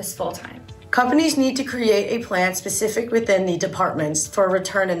the office full-time. Companies need to create a plan specific within the departments for a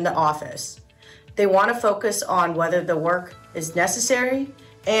return in the office. They want to focus on whether the work is necessary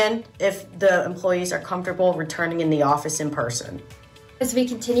and if the employees are comfortable returning in the office in person. As we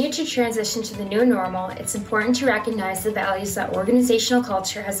continue to transition to the new normal, it's important to recognize the values that organizational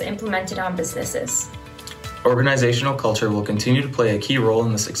culture has implemented on businesses. Organizational culture will continue to play a key role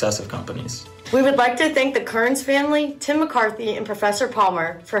in the success of companies. We would like to thank the Kearns family, Tim McCarthy, and Professor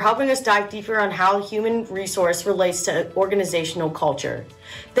Palmer for helping us dive deeper on how human resource relates to organizational culture.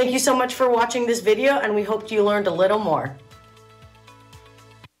 Thank you so much for watching this video, and we hope you learned a little more.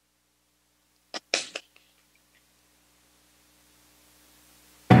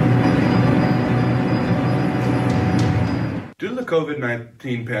 Due to the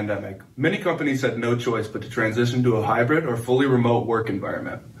COVID-19 pandemic, many companies had no choice but to transition to a hybrid or fully remote work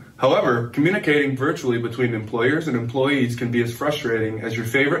environment. However, communicating virtually between employers and employees can be as frustrating as your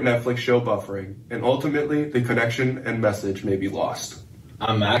favorite Netflix show buffering, and ultimately the connection and message may be lost.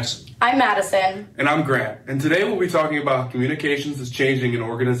 I'm Max. I'm Madison. And I'm Grant. And today we'll be talking about how communications is changing in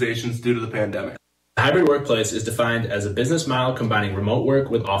organizations due to the pandemic. The hybrid workplace is defined as a business model combining remote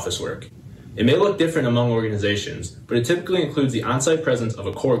work with office work. It may look different among organizations, but it typically includes the on-site presence of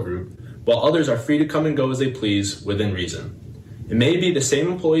a core group, while others are free to come and go as they please within reason. It may be the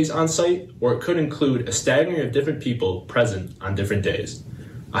same employees on site, or it could include a staggering of different people present on different days.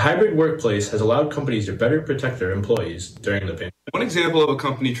 A hybrid workplace has allowed companies to better protect their employees during the pandemic. One example of a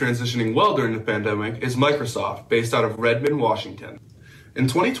company transitioning well during the pandemic is Microsoft, based out of Redmond, Washington. In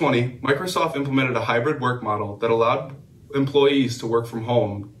 2020, Microsoft implemented a hybrid work model that allowed employees to work from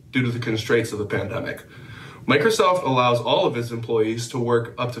home due to the constraints of the pandemic. Microsoft allows all of its employees to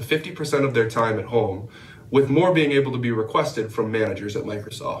work up to 50% of their time at home, with more being able to be requested from managers at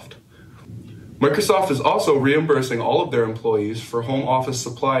Microsoft. Microsoft is also reimbursing all of their employees for home office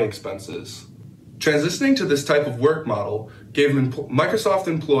supply expenses. Transitioning to this type of work model gave Microsoft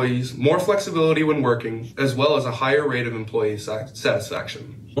employees more flexibility when working, as well as a higher rate of employee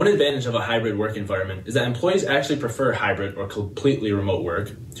satisfaction. One advantage of a hybrid work environment is that employees actually prefer hybrid or completely remote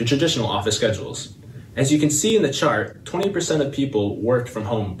work to traditional office schedules. As you can see in the chart, 20% of people worked from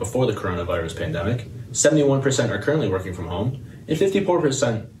home before the coronavirus pandemic, 71% are currently working from home, and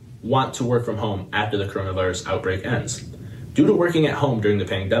 54% want to work from home after the coronavirus outbreak ends. Due to working at home during the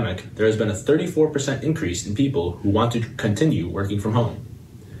pandemic, there has been a 34% increase in people who want to continue working from home.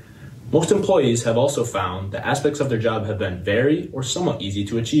 Most employees have also found that aspects of their job have been very or somewhat easy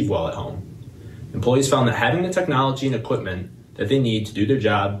to achieve while at home. Employees found that having the technology and equipment that they need to do their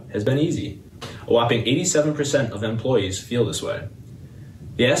job has been easy. A whopping 87% of employees feel this way.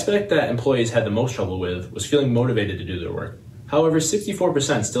 The aspect that employees had the most trouble with was feeling motivated to do their work. However,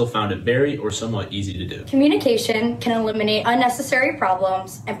 64% still found it very or somewhat easy to do. Communication can eliminate unnecessary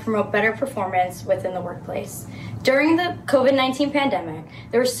problems and promote better performance within the workplace. During the COVID-19 pandemic,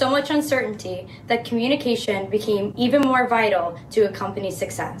 there was so much uncertainty that communication became even more vital to a company's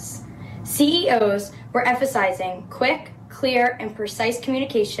success. CEOs were emphasizing quick, clear, and precise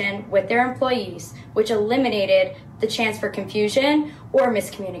communication with their employees, which eliminated the chance for confusion or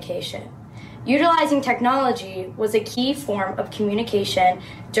miscommunication. Utilizing technology was a key form of communication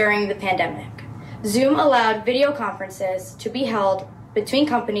during the pandemic. Zoom allowed video conferences to be held between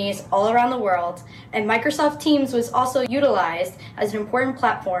companies all around the world, and Microsoft Teams was also utilized as an important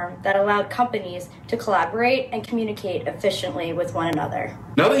platform that allowed companies to collaborate and communicate efficiently with one another.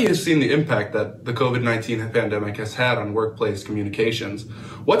 Now that you've seen the impact that the COVID-19 pandemic has had on workplace communications,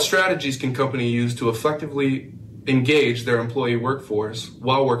 what strategies can companies use to effectively engage their employee workforce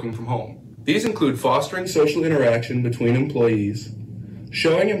while working from home? These include fostering social interaction between employees,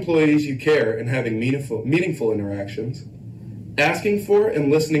 showing employees you care and having meaningful interactions, asking for and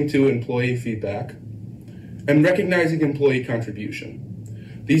listening to employee feedback, and recognizing employee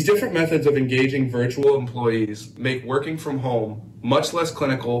contribution. These different methods of engaging virtual employees make working from home much less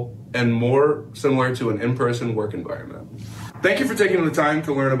clinical and more similar to an in-person work environment. Thank you for taking the time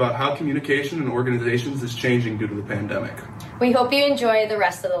to learn about how communication in organizations is changing due to the pandemic. We hope you enjoy the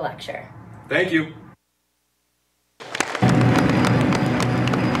rest of the lecture. Thank you.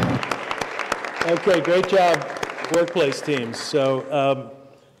 Okay, great job, workplace teams. So a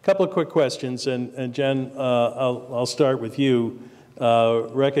couple of quick questions, and Jen, I'll start with you,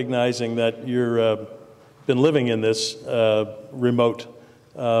 recognizing that you've been living in this remote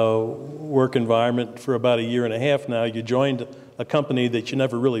work environment for about a year and a half now. You joined a company that you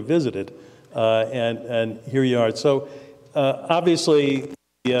never really visited, and here you are. So obviously,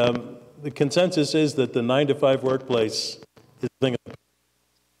 the consensus is that the 9-to-5 workplace is a thing.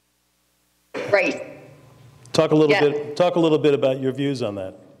 Right. Talk a little bit about your views on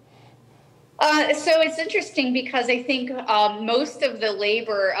that. So it's interesting because I think most of the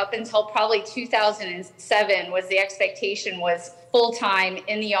labor up until probably 2007 was the expectation was full-time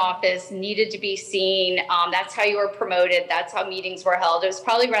in the office, needed to be seen. That's how you were promoted. That's how meetings were held. It was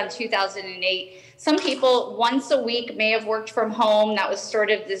probably around 2008. Some people once a week may have worked from home. That was sort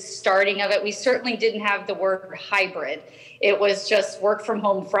of the starting of it. We certainly didn't have the word hybrid. It was just work from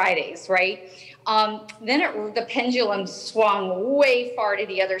home Fridays, right? Then the pendulum swung way far to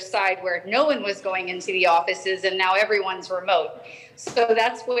the other side where no one was going into the offices and now everyone's remote. So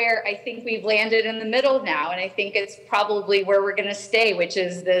that's where I think we've landed in the middle now. And I think it's probably where we're going to stay, which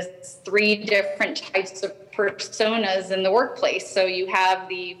is this 3 different types of personas in the workplace. So you have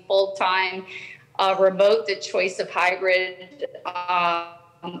the full-time remote, the choice of hybrid,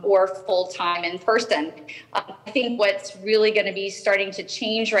 or full-time in person. I think what's really going to be starting to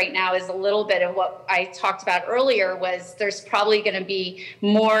change right now is a little bit of what I talked about earlier, was there's probably going to be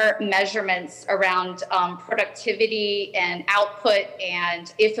more measurements around productivity and output,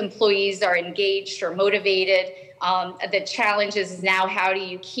 and if employees are engaged or motivated. The challenge is now, how do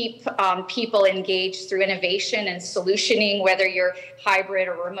you keep people engaged through innovation and solutioning, whether you're hybrid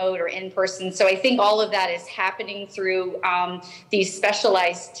or remote or in person. So I think all of that is happening through these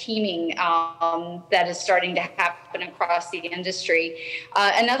specialized teaming that is starting to happen across the industry.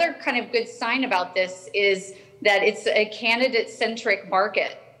 Another kind of good sign about this is that it's a candidate-centric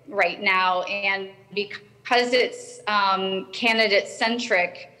market right now, and because it's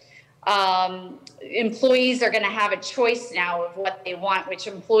candidate-centric, employees are going to have a choice now of what they want, which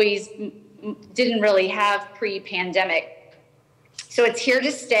employees didn't really have pre-pandemic. So it's here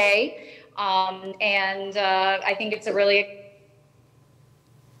to stay, and I think it's a really...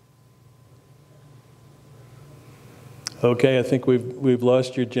 Okay, I think we've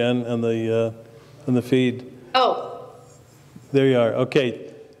lost you, Jen, on the feed. Oh. There you are.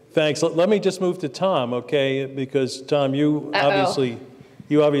 Okay, thanks. Let me just move to Tom, okay? Because Tom, you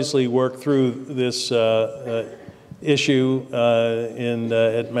obviously worked through this issue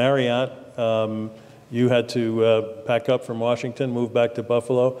at Marriott. You had to pack up from Washington, move back to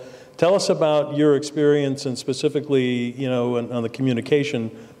Buffalo. Tell us about your experience, and specifically, you know, on the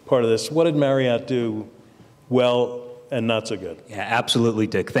communication part of this. What did Marriott do well and not so good? Yeah, absolutely,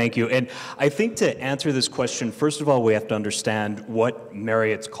 Dick. Thank you. And I think to answer this question, first of all, we have to understand what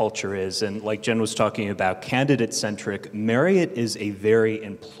Marriott's culture is. And like Jen was talking about, candidate-centric, Marriott is a very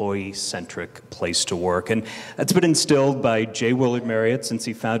employee-centric place to work. And that's been instilled by J. Willard Marriott since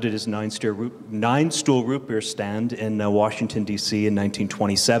he founded his nine-stool root beer stand in Washington, D.C. in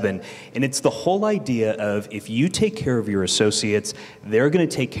 1927. And it's the whole idea of, if you take care of your associates, they're going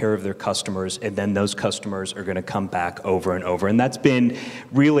to take care of their customers, and then those customers are going to come back over and over. And that's been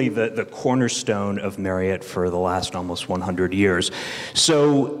really the cornerstone of Marriott for the last almost 100 years.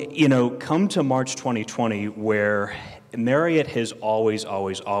 So, you know, come to March 2020, where Marriott has always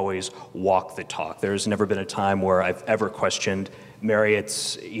walked the talk. There's never been a time where I've ever questioned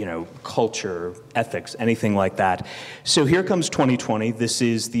Marriott's, you know, culture, ethics, anything like that. So here comes 2020. This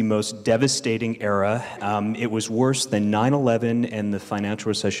is the most devastating era. It was worse than 9/11 and the financial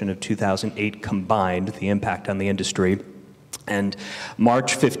recession of 2008 combined, the impact on the industry. And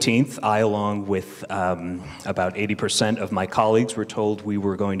March 15th, I, along with about 80% of my colleagues, were told we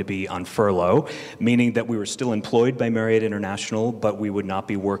were going to be on furlough, meaning that we were still employed by Marriott International, but we would not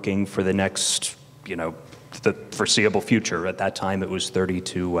be working for the next, you know, the foreseeable future. At that time, it was 30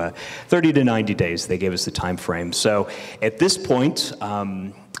 to 90 days. They gave us the time frame. So at this point,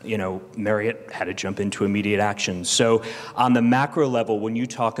 you know, Marriott had to jump into immediate action. So on the macro level, when you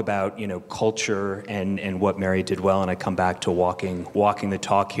talk about, you know, culture and what Marriott did well, and I come back to walking the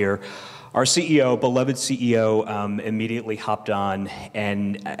talk here, our CEO, beloved CEO, immediately hopped on,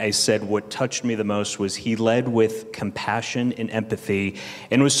 and I said what touched me the most was he led with compassion and empathy,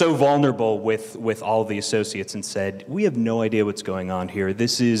 and was so vulnerable with all the associates, and said, we have no idea what's going on here.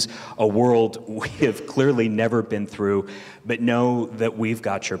 This is a world we have clearly never been through, but know that we've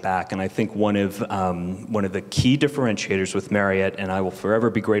got your back. And I think one of the key differentiators with Marriott, and I will forever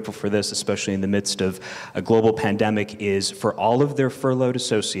be grateful for this, especially in the midst of a global pandemic, is for all of their furloughed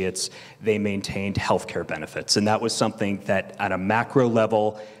associates, they maintained healthcare benefits. And that was something that at a macro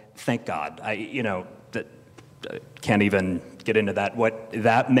level, thank God, can't even get into that, what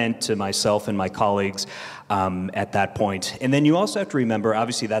that meant to myself and my colleagues at that point. And then you also have to remember,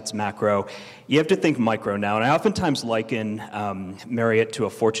 obviously that's macro, you have to think micro now. And I oftentimes liken Marriott to a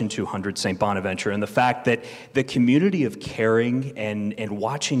Fortune 200 St. Bonaventure, and the fact that the community of caring and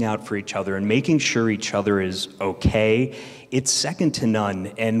watching out for each other and making sure each other is okay, it's second to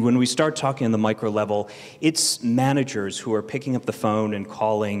none. And when we start talking on the micro level, it's managers who are picking up the phone and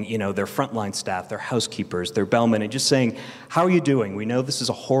calling, you know, their frontline staff, their housekeepers, their bellmen, and just saying, how are you doing? We know this is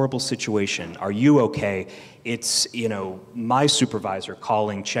a horrible situation. Are you okay? It's, you know, my supervisor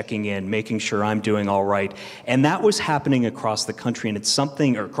calling, checking in, making sure I'm doing all right. And that was happening across the country, and it's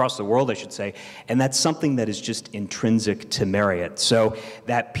something, or across the world, I should say, and that's something that is just intrinsic to Marriott. So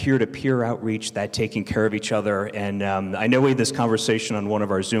that peer-to-peer outreach, that taking care of each other, and I know we had this conversation on one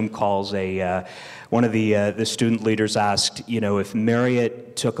of our Zoom calls. One of the student leaders asked, you know, if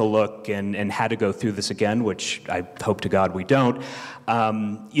Marriott took a look and had to go through this again, which I hope to God we don't,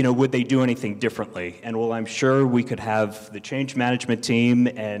 you know, would they do anything differently? And well, I'm sure we could have the change management team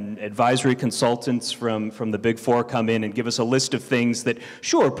and advisory consultants from the Big Four come in and give us a list of things that,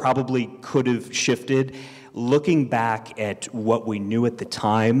 sure, probably could have shifted. looking back at what we knew at the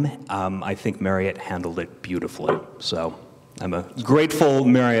time, I think Marriott handled it beautifully. So I'm a grateful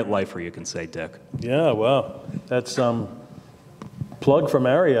Marriott lifer, you can say, Dick. Yeah, well, that's plug for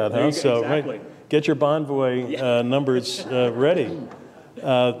Marriott, huh? So, exactly. Right, get your Bonvoy numbers ready.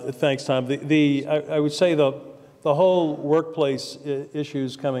 Thanks, Tom. I would say the whole workplace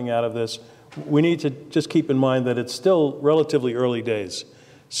issues coming out of this, we need to just keep in mind that it's still relatively early days.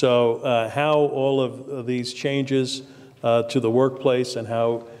 So how all of these changes to the workplace and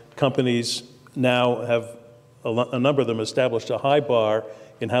how companies now have, a number of them established a high bar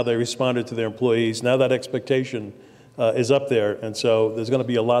in how they responded to their employees. Now that expectation is up there, and so there's going to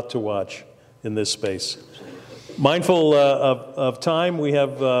be a lot to watch in this space. Mindful of time, we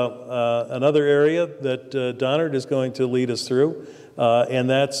have another area that Donard is going to lead us through, and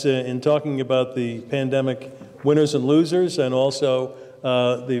that's in talking about the pandemic winners and losers, and also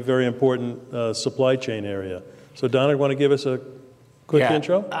the very important supply chain area. So Donald, want to give us a quick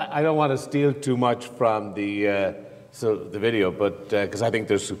intro? I don't want to steal too much from the video, but because I think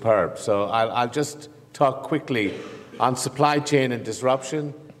they're superb. So I'll just talk quickly on supply chain and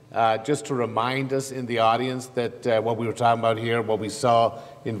disruption, just to remind us in the audience that what we were talking about here, what we saw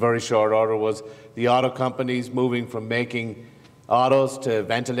in very short order was the auto companies moving from making autos to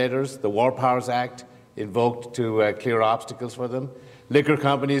ventilators. The War Powers Act invoked to clear obstacles for them. Liquor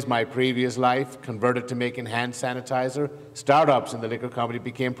companies, my previous life, converted to making hand sanitizer. Startups in the liquor company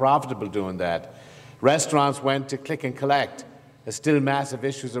became profitable doing that. Restaurants went to click and collect. There's still massive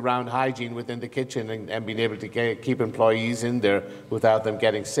issues around hygiene within the kitchen and being able to keep employees in there without them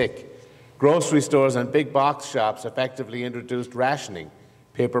getting sick. Grocery stores and big box shops effectively introduced rationing.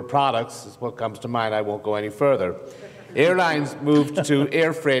 Paper products is what comes to mind. I won't go any further. Airlines moved to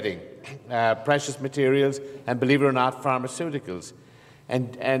air freighting, precious materials, and believe it or not, pharmaceuticals.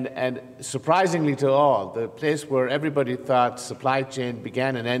 And surprisingly to all, the place where everybody thought supply chain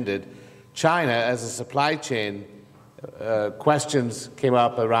began and ended, China as a supply chain, questions came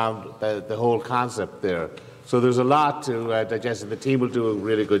up around the whole concept there. So there's a lot to digest, and the team will do a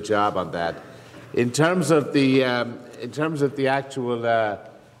really good job on that. In terms of the actual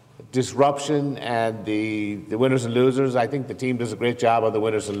disruption and the winners and losers, I think the team does a great job on the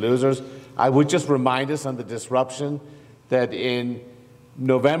winners and losers. I would just remind us on the disruption that in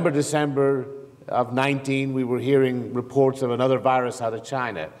November, December of 19, we were hearing reports of another virus out of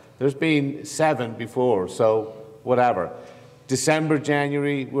China. There's been 7 before, so whatever. December,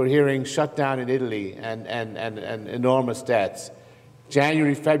 January, we're hearing shutdown in Italy and enormous deaths.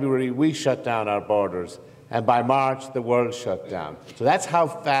 January, February, we shut down our borders. And by March, the world shut down. So that's how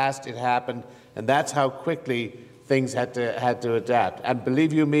fast it happened, and that's how quickly things had to adapt. And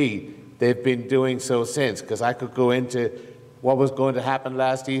believe you me, they've been doing so since, because I could go into what was going to happen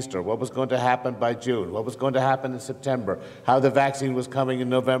last Easter, what was going to happen by June, what was going to happen in September, how the vaccine was coming in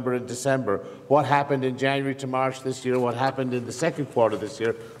November and December, what happened in January to March this year, what happened in the second quarter this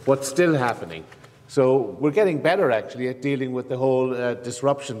year, what's still happening. So we're getting better, actually, at dealing with the whole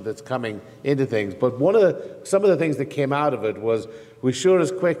disruption that's coming into things. But some of the things that came out of it was we sure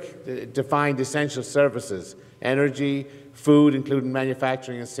as quick defined essential services, energy, food, including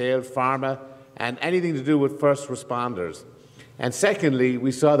manufacturing and sales, pharma, and anything to do with first responders. And secondly,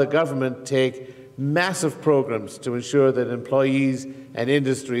 we saw the government take massive programs to ensure that employees and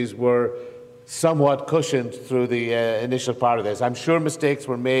industries were somewhat cushioned through the initial part of this. I'm sure mistakes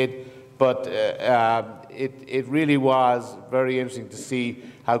were made, but it really was very interesting to see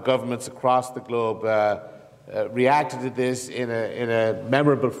how governments across the globe reacted to this in a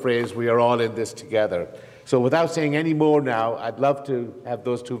memorable phrase, "We are all in this together." So without saying any more now, I'd love to have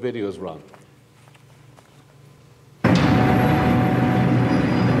those 2 videos run.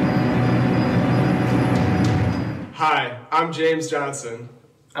 Hi, I'm James Johnson.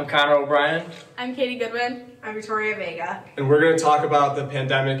 I'm Connor O'Brien. I'm Katie Goodwin. I'm Victoria Vega. And we're going to talk about the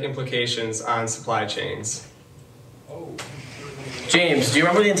pandemic implications on supply chains. James, do you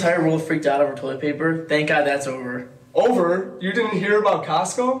remember the entire world freaked out over toilet paper? Thank God that's over. Over? You didn't hear about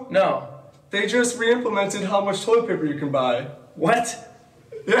Costco? No. They just re-implemented how much toilet paper you can buy. What?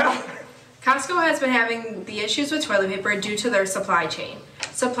 Yeah. Costco has been having the issues with toilet paper due to their supply chain.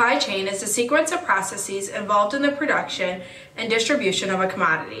 Supply chain is the sequence of processes involved in the production and distribution of a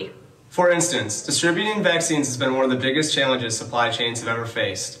commodity. For instance, distributing vaccines has been one of the biggest challenges supply chains have ever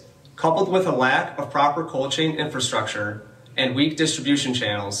faced. Coupled with a lack of proper cold chain infrastructure and weak distribution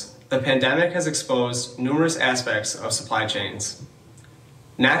channels, the pandemic has exposed numerous aspects of supply chains.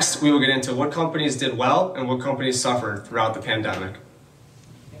 Next, we will get into what companies did well and what companies suffered throughout the pandemic.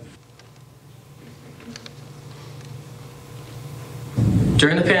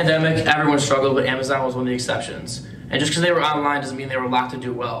 During the pandemic, everyone struggled, but Amazon was one of the exceptions. And just because they were online doesn't mean they were locked to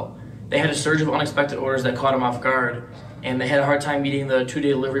do well. They had a surge of unexpected orders that caught them off guard, and they had a hard time meeting the 2-day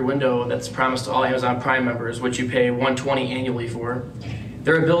delivery window that's promised to all Amazon Prime members, which you pay $120 annually for.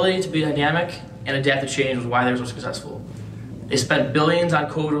 Their ability to be dynamic and adapt to change was why they were so successful. They spent billions on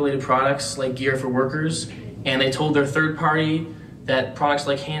COVID-related products like gear for workers, and they told their third party that products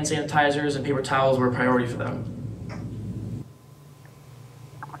like hand sanitizers and paper towels were a priority for them.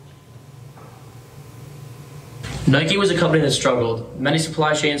 Nike was a company that struggled. Many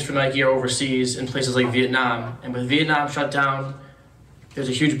supply chains for Nike are overseas in places like Vietnam, and with Vietnam shut down, there's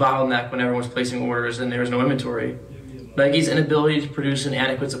a huge bottleneck when everyone's placing orders and there's no inventory. Nike's inability to produce an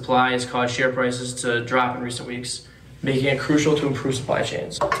adequate supply has caused share prices to drop in recent weeks, making it crucial to improve supply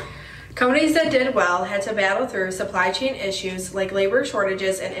chains. Companies that did well had to battle through supply chain issues like labor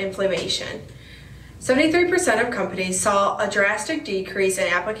shortages and inflation. 73% of companies saw a drastic decrease in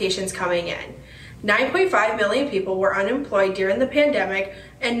applications coming in. 9.5 million people were unemployed during the pandemic,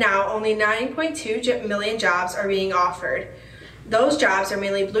 and now only 9.2 million jobs are being offered. Those jobs are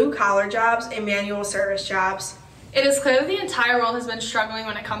mainly blue-collar jobs and manual service jobs. It is clear that the entire world has been struggling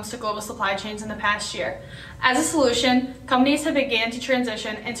when it comes to global supply chains in the past year. As a solution, companies have began to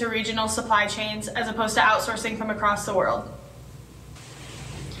transition into regional supply chains as opposed to outsourcing from across the world.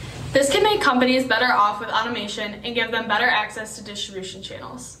 This can make companies better off with automation and give them better access to distribution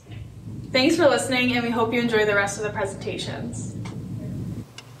channels. Thanks for listening, and we hope you enjoy the rest of the presentations.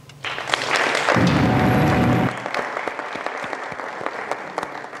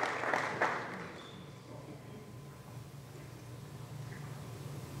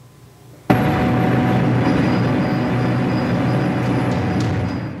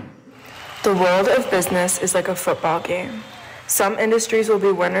 The world of business is like a football game. Some industries will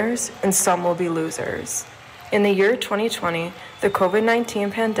be winners and some will be losers. In the year 2020, the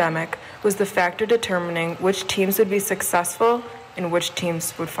COVID-19 pandemic was the factor determining which teams would be successful and which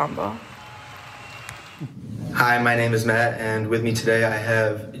teams would fumble. Hi, my name is Matt, and with me today I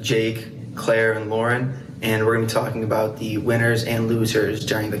have Jake, Claire, and Lauren, and we're going to be talking about the winners and losers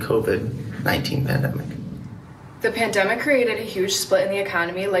during the COVID-19 pandemic. The pandemic created a huge split in the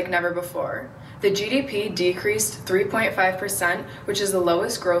economy like never before. The GDP decreased 3.5%, which is the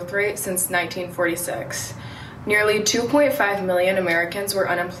lowest growth rate since 1946. Nearly 2.5 million Americans were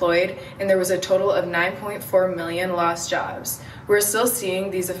unemployed, and there was a total of 9.4 million lost jobs. We're still seeing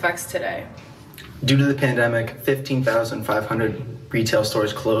these effects today. Due to the pandemic, 15,500 retail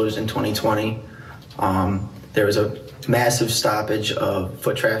stores closed in 2020. There was a massive stoppage of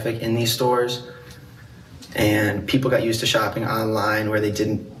foot traffic in these stores, and people got used to shopping online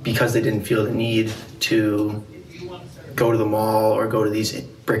because they didn't feel the need to go to the mall or go to these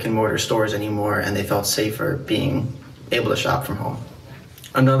brick and mortar stores anymore, and they felt safer being able to shop from home.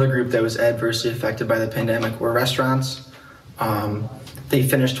 Another group that was adversely affected by the pandemic were restaurants. They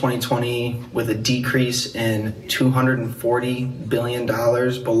finished 2020 with a decrease in $240 billion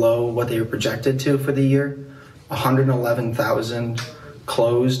below what they were projected to for the year. 111,000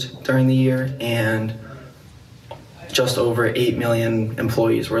 closed during the year, and just over 8 million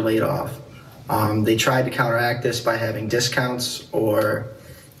employees were laid off. They tried to counteract this by having discounts or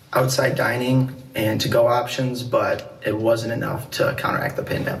outside dining and to-go options, but it wasn't enough to counteract the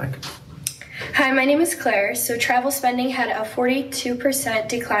pandemic. Hi, my name is Claire. So travel spending had a 42%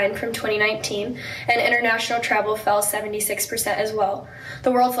 decline from 2019, and international travel fell 76% as well.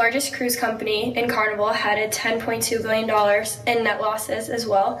 The world's largest cruise company in Carnival had a $10.2 billion in net losses as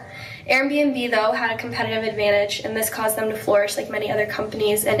well. Airbnb, though, had a competitive advantage, and this caused them to flourish like many other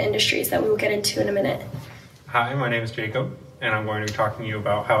companies and industries that we will get into in a minute. Hi, my name is Jacob, and I'm going to be talking to you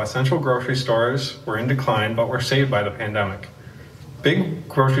about how essential grocery stores were in decline but were saved by the pandemic. Big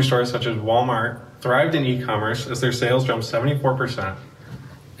grocery stores such as Walmart thrived in e-commerce as their sales jumped 74%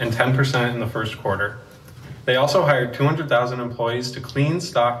 and 10% in the first quarter. They also hired 200,000 employees to clean,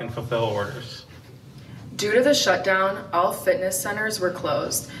 stock, and fulfill orders. Due to the shutdown, all fitness centers were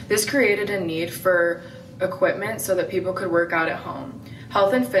closed. This created a need for equipment so that people could work out at home.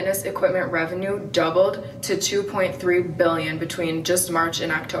 Health and fitness equipment revenue doubled to $2.3 billion between just March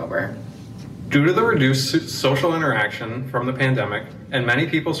and October. Due to the reduced social interaction from the pandemic and many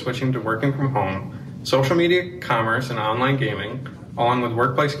people switching to working from home, social media commerce and online gaming, along with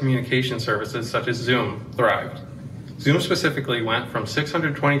workplace communication services such as Zoom, thrived. Zoom specifically went from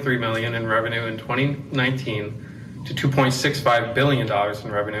 $623 million in revenue in 2019 to $2.65 billion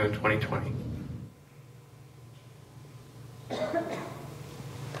in revenue in 2020.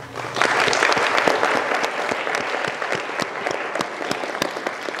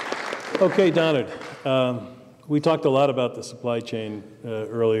 Okay, Donald, we talked a lot about the supply chain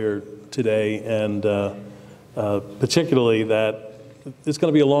earlier today, and particularly that it's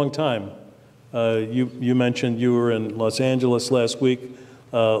going to be a long time. You mentioned you were in Los Angeles last week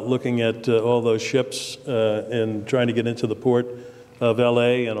looking at all those ships and trying to get into the port of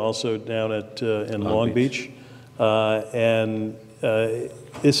LA and also down at in Long Beach.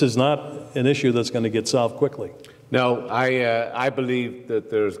 This is not an issue that's going to get solved quickly. No, I believe that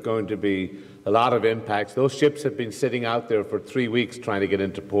there's going to be a lot of impacts. Those ships have been sitting out there for 3 weeks trying to get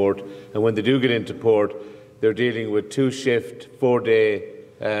into port, and when they do get into port, they're dealing with 2-shift, 4-day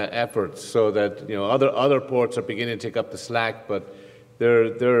efforts, so that other ports are beginning to take up the slack, but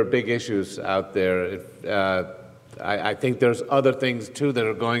there are big issues out there. I think there's other things too that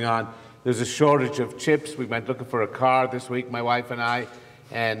are going on. There's a shortage of chips. We went looking for a car this week, my wife and I,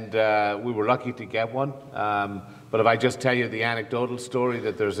 and we were lucky to get one. But if I just tell you the anecdotal story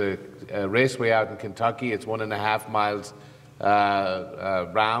that there's a raceway out in Kentucky, it's 1.5 miles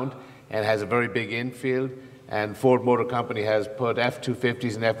round and has a very big infield. And Ford Motor Company has put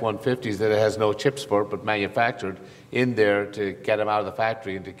F-250s and F-150s that it has no chips for, but manufactured in there to get them out of the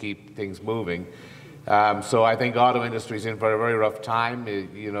factory and to keep things moving. So I think auto industry is in for a very rough time.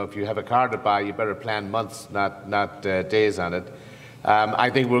 If you have a car to buy, you better plan months, not days on it. I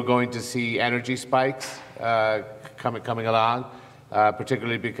think we're going to see energy spikes coming along,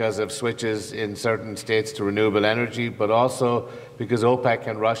 particularly because of switches in certain states to renewable energy, but also because OPEC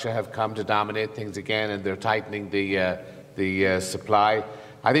and Russia have come to dominate things again, and they're tightening the supply.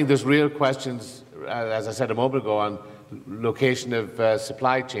 I think there's real questions, as I said a moment ago, on location of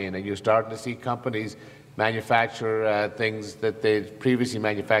supply chain, and you're starting to see companies manufacture things that they previously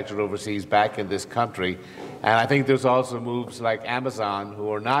manufactured overseas back in this country. And I think there's also moves like Amazon,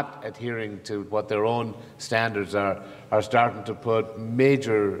 who are not adhering to what their own standards are starting to put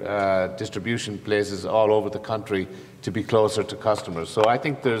major distribution places all over the country to be closer to customers. So I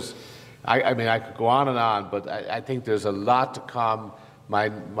think there's, I mean, I could go on, but I think there's a lot to come. My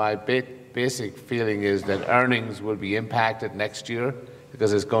basic feeling is that earnings will be impacted next year,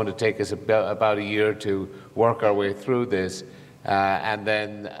 because it's going to take us about a year to work our way through this. And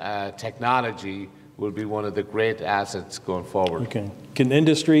then technology will be one of the great assets going forward. Okay. Can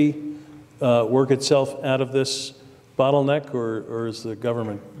industry work itself out of this bottleneck, or is the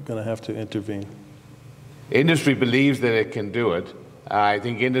government going to have to intervene? Industry believes that it can do it. I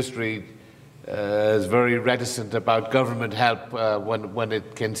think industry is very reticent about government help when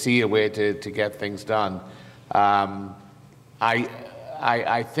it can see a way to get things done.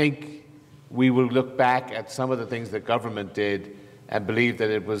 I think we will look back at some of the things that government did and believe that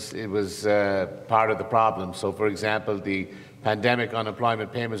it was part of the problem. So, for example, the pandemic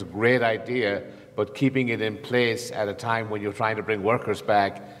unemployment payment is a great idea, but keeping it in place at a time when you're trying to bring workers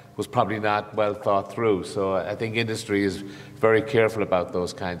back was probably not well thought through. So I think industry is very careful about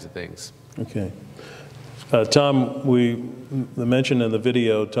those kinds of things. Okay. Tom, we mentioned in the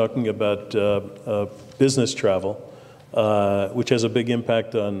video talking about business travel, which has a big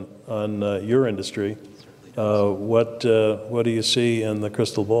impact on your industry. What do you see in the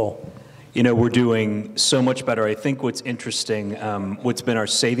crystal ball? We're doing so much better. I think what's interesting, what's been our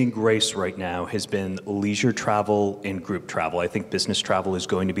saving grace right now has been leisure travel and group travel. I think business travel is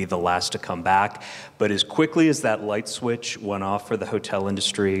going to be the last to come back. But as quickly as that light switch went off for the hotel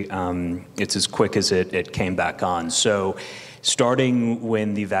industry, it's as quick as it came back on. So starting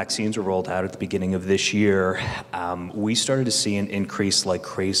when the vaccines were rolled out at the beginning of this year, we started to see an increase like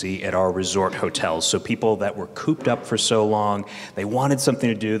crazy at our resort hotels. So people that were cooped up for so long, they wanted something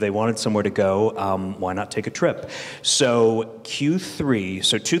to do, they wanted somewhere to go, why not take a trip? So Q3,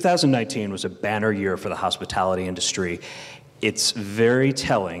 so 2019 was a banner year for the hospitality industry. It's very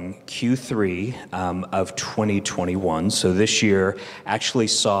telling, Q3 of 2021, so this year, actually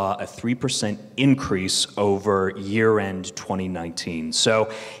saw a 3% increase over year-end 2019.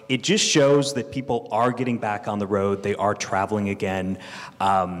 So it just shows that people are getting back on the road, they are traveling again.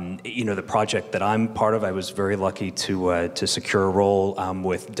 The project that I'm part of, I was very lucky to secure a role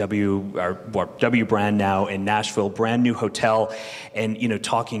with W Brand now in Nashville, brand new hotel, and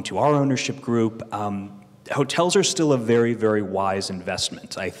talking to our ownership group, hotels are still a very, very wise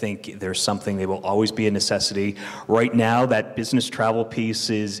investment. I think there's something, they will always be a necessity. Right now, that business travel piece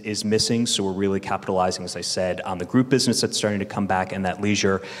is missing, so we're really capitalizing, as I said, on the group business that's starting to come back and that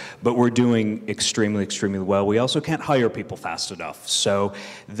leisure, but we're doing extremely, extremely well. We also can't hire people fast enough. So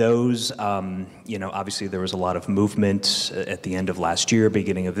those, obviously there was a lot of movement at the end of last year,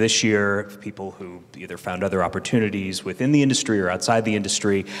 beginning of this year, people who either found other opportunities within the industry or outside the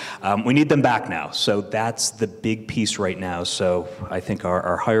industry. We need them back now. So that's that's the big piece right now. So I think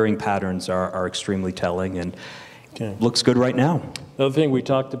our hiring patterns are extremely telling, and looks good right now. The other thing we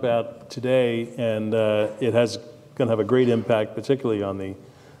talked about today, and it has going to have a great impact, particularly on the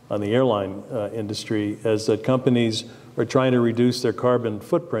airline industry, is that companies are trying to reduce their carbon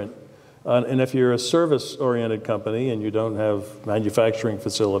footprint. And if you're a service-oriented company and you don't have manufacturing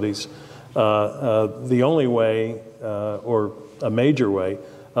facilities, the only way, or a major way,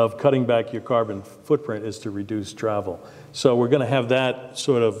 of cutting back your carbon footprint is to reduce travel. So we're going to have that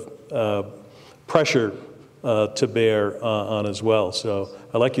sort of pressure to bear on as well. So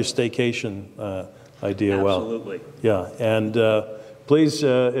I like your staycation idea well. Absolutely. Yeah, and please,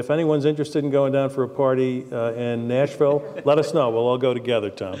 if anyone's interested in going down for a party in Nashville, let us know. We'll all go together,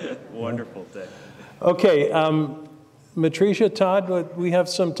 Tom. Wonderful day. Okay, Matricia, Todd, we have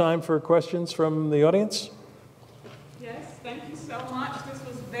some time for questions from the audience? Yes, thank you so much. This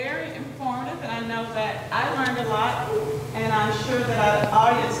was very informative, and I know that I learned a lot, and I'm sure that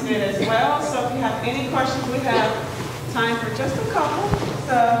our audience did as well. So if you have any questions, we have time for just a couple.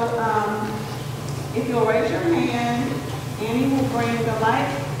 So if you'll raise your hand, Annie will bring the mic,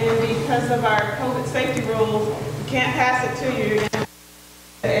 and because of our COVID safety rules, we can't pass it to you. You're going to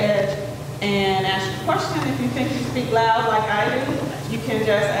the edge and ask your question. If you think you speak loud like I do, you can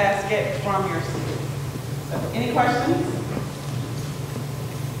just ask it from your seat. So, any questions?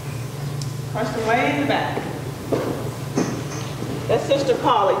 Question way in the back. That's Sister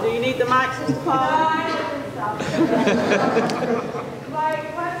Polly. Do you need the mic, Sister Polly? My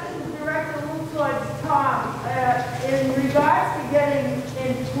question is directed a little towards Tom. In regards to getting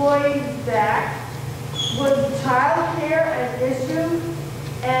employees back, was child care an issue?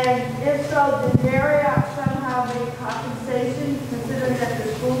 And if so, did Marriott somehow make compensation considering that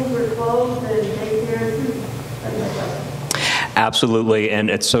the schools were closed and daycare too? That's my question. Absolutely, and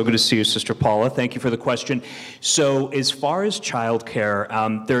it's so good to see you, Sister Paula. Thank you for the question. So as far as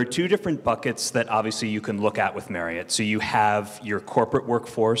childcare, there are two different buckets that obviously you can look at with Marriott. So you have your corporate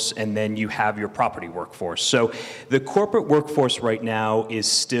workforce, and then you have your property workforce. So the corporate workforce right now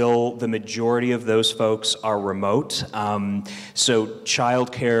is still, the majority of those folks are remote. So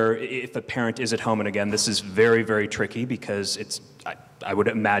childcare, if a parent is at home, and again, this is very, very tricky because it's, I would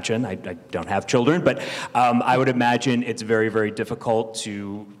imagine, I don't have children, but I would imagine it's very, very difficult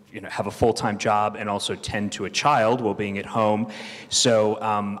to have a full-time job and also tend to a child while being at home. So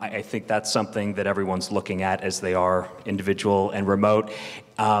I think that's something that everyone's looking at as they are individual and remote.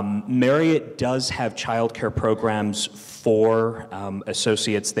 Marriott does have childcare programs for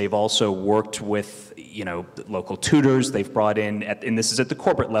associates. They've also worked with local tutors. They've brought in, and this is at the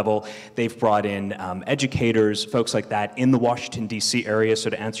corporate level, they've brought in educators, folks like that in the Washington, D.C. area. So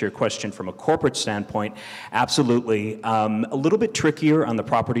to answer your question from a corporate standpoint, absolutely. A little bit trickier on the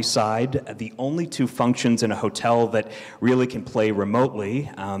property side. The only two functions in a hotel that really can play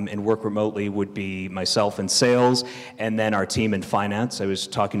remotely and work remotely would be myself in sales and then our team in finance. I was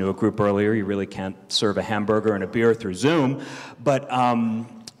talking to a group earlier. You really can't serve a hamburger and a beer through Zoom, but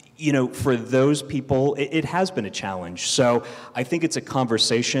for those people, it has been a challenge. So I think it's a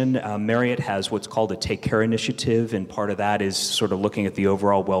conversation. Marriott has what's called a Take Care initiative, and part of that is sort of looking at the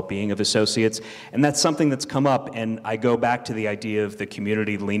overall well-being of associates. And that's something that's come up, and I go back to the idea of the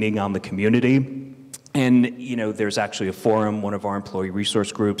community leaning on the community. And, there's actually a forum, one of our employee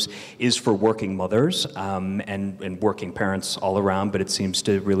resource groups is for working mothers and working parents all around, but it seems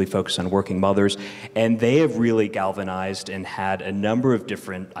to really focus on working mothers. And they have really galvanized and had a number of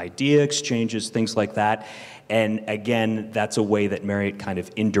different idea exchanges, things like that. And again, that's a way that Marriott kind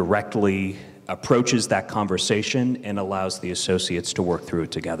of indirectly approaches that conversation and allows the associates to work through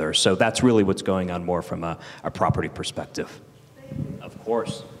it together. So that's really what's going on more from a property perspective. Of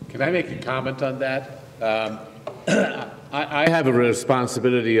course. Can I make a comment on that? I have a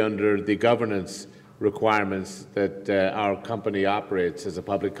responsibility under the governance requirements that our company operates as a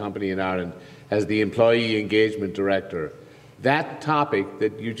public company in Ireland as the Employee Engagement Director. That topic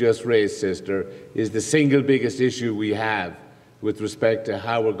that you just raised, sister, is the single biggest issue we have with respect to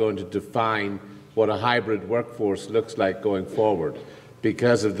how we're going to define what a hybrid workforce looks like going forward,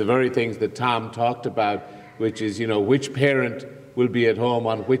 because of the very things that Tom talked about, which is, which parent will be at home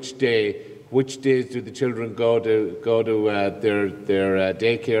on which day, which days do the children go to their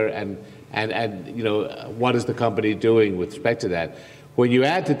daycare, and what is the company doing with respect to that. When you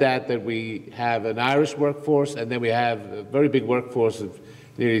add to that we have an Irish workforce, and then we have a very big workforce of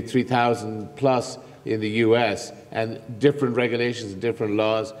nearly 3,000 plus in the US, and different regulations and different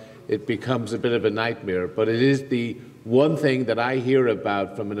laws, it becomes a bit of a nightmare. But it is the one thing that I hear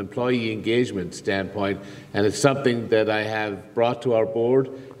about from an employee engagement standpoint, and it's something that I have brought to our board,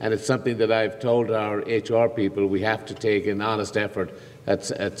 and it's something that I've told our HR people we have to take an honest effort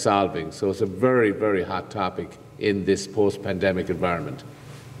at solving. So it's a very, very hot topic in this post-pandemic environment.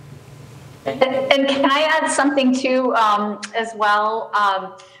 And can I add something too as well?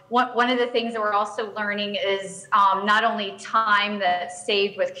 One of the things that we're also learning is not only time that's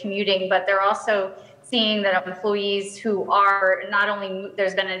saved with commuting, but they're also seeing that employees who are not only,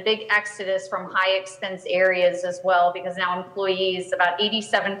 there's been a big exodus from high expense areas as well, because now employees, about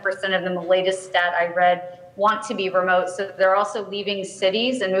 87% of them, the latest stat I read, want to be remote. So they're also leaving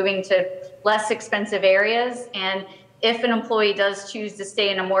cities and moving to less expensive areas. And if an employee does choose to stay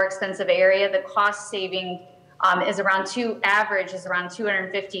in a more expensive area, the cost saving is around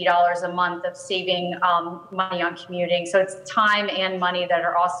 $250 a month of saving money on commuting. So it's time and money that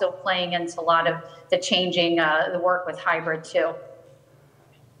are also playing into a lot of the changing the work with hybrid too.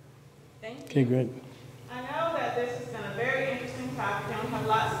 Thank you. Okay, great. I know that this has been a very interesting topic and we have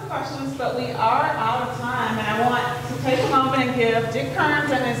lots of questions, but we are out of time, and I want to take a moment and give Dick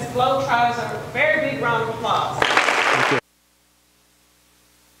Kearns and his Globetrotters a very big round of applause. Thank you.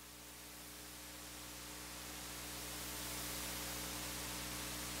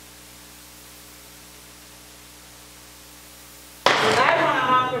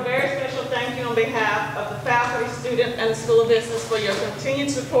 On behalf of the faculty, student, and the School of Business for your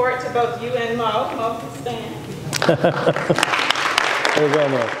continued support to both you and Mo. Mo can stand. Very well,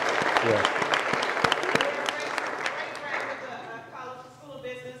 Mo. Yeah. School of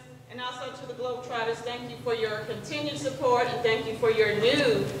Business, and also to the Globetrotters, thank you for your continued support, and thank you for your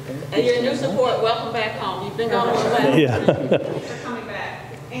new support. Welcome back home. You've been gone a while. Yeah. Thanks for coming back.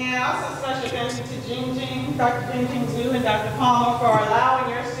 And also special thank you to Dr. Jing Zhu, and Dr. Palmer for allowing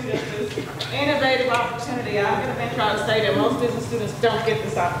your students this innovative opportunity. I'm going to venture out to say that most business students don't get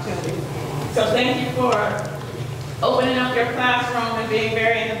this opportunity. So thank you for opening up your classroom and being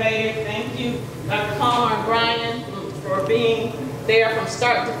very innovative. Thank you, Dr. Palmer and Brian, for being there from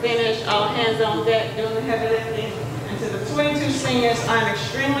start to finish, all hands on deck, doing the heavy lifting. And to the 22 seniors, I'm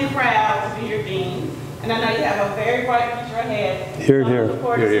extremely proud to be your dean. And I know you have a very bright future ahead. Here, here. I look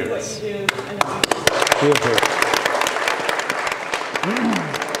forward to see what you do in the future. Here, here.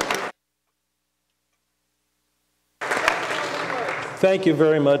 Thank you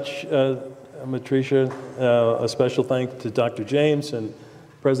very much, Matricia. A special thanks to Dr. James and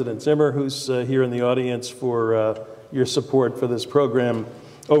President Zimmer, who's here in the audience, for your support for this program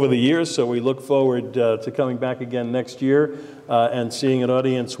over the years. So we look forward to coming back again next year and seeing an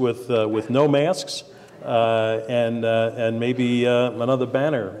audience with no masks. And maybe another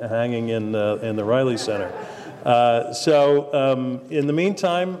banner hanging in the Riley Center. So in the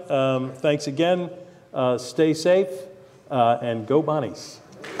meantime, thanks again. Stay safe and go Bonnies.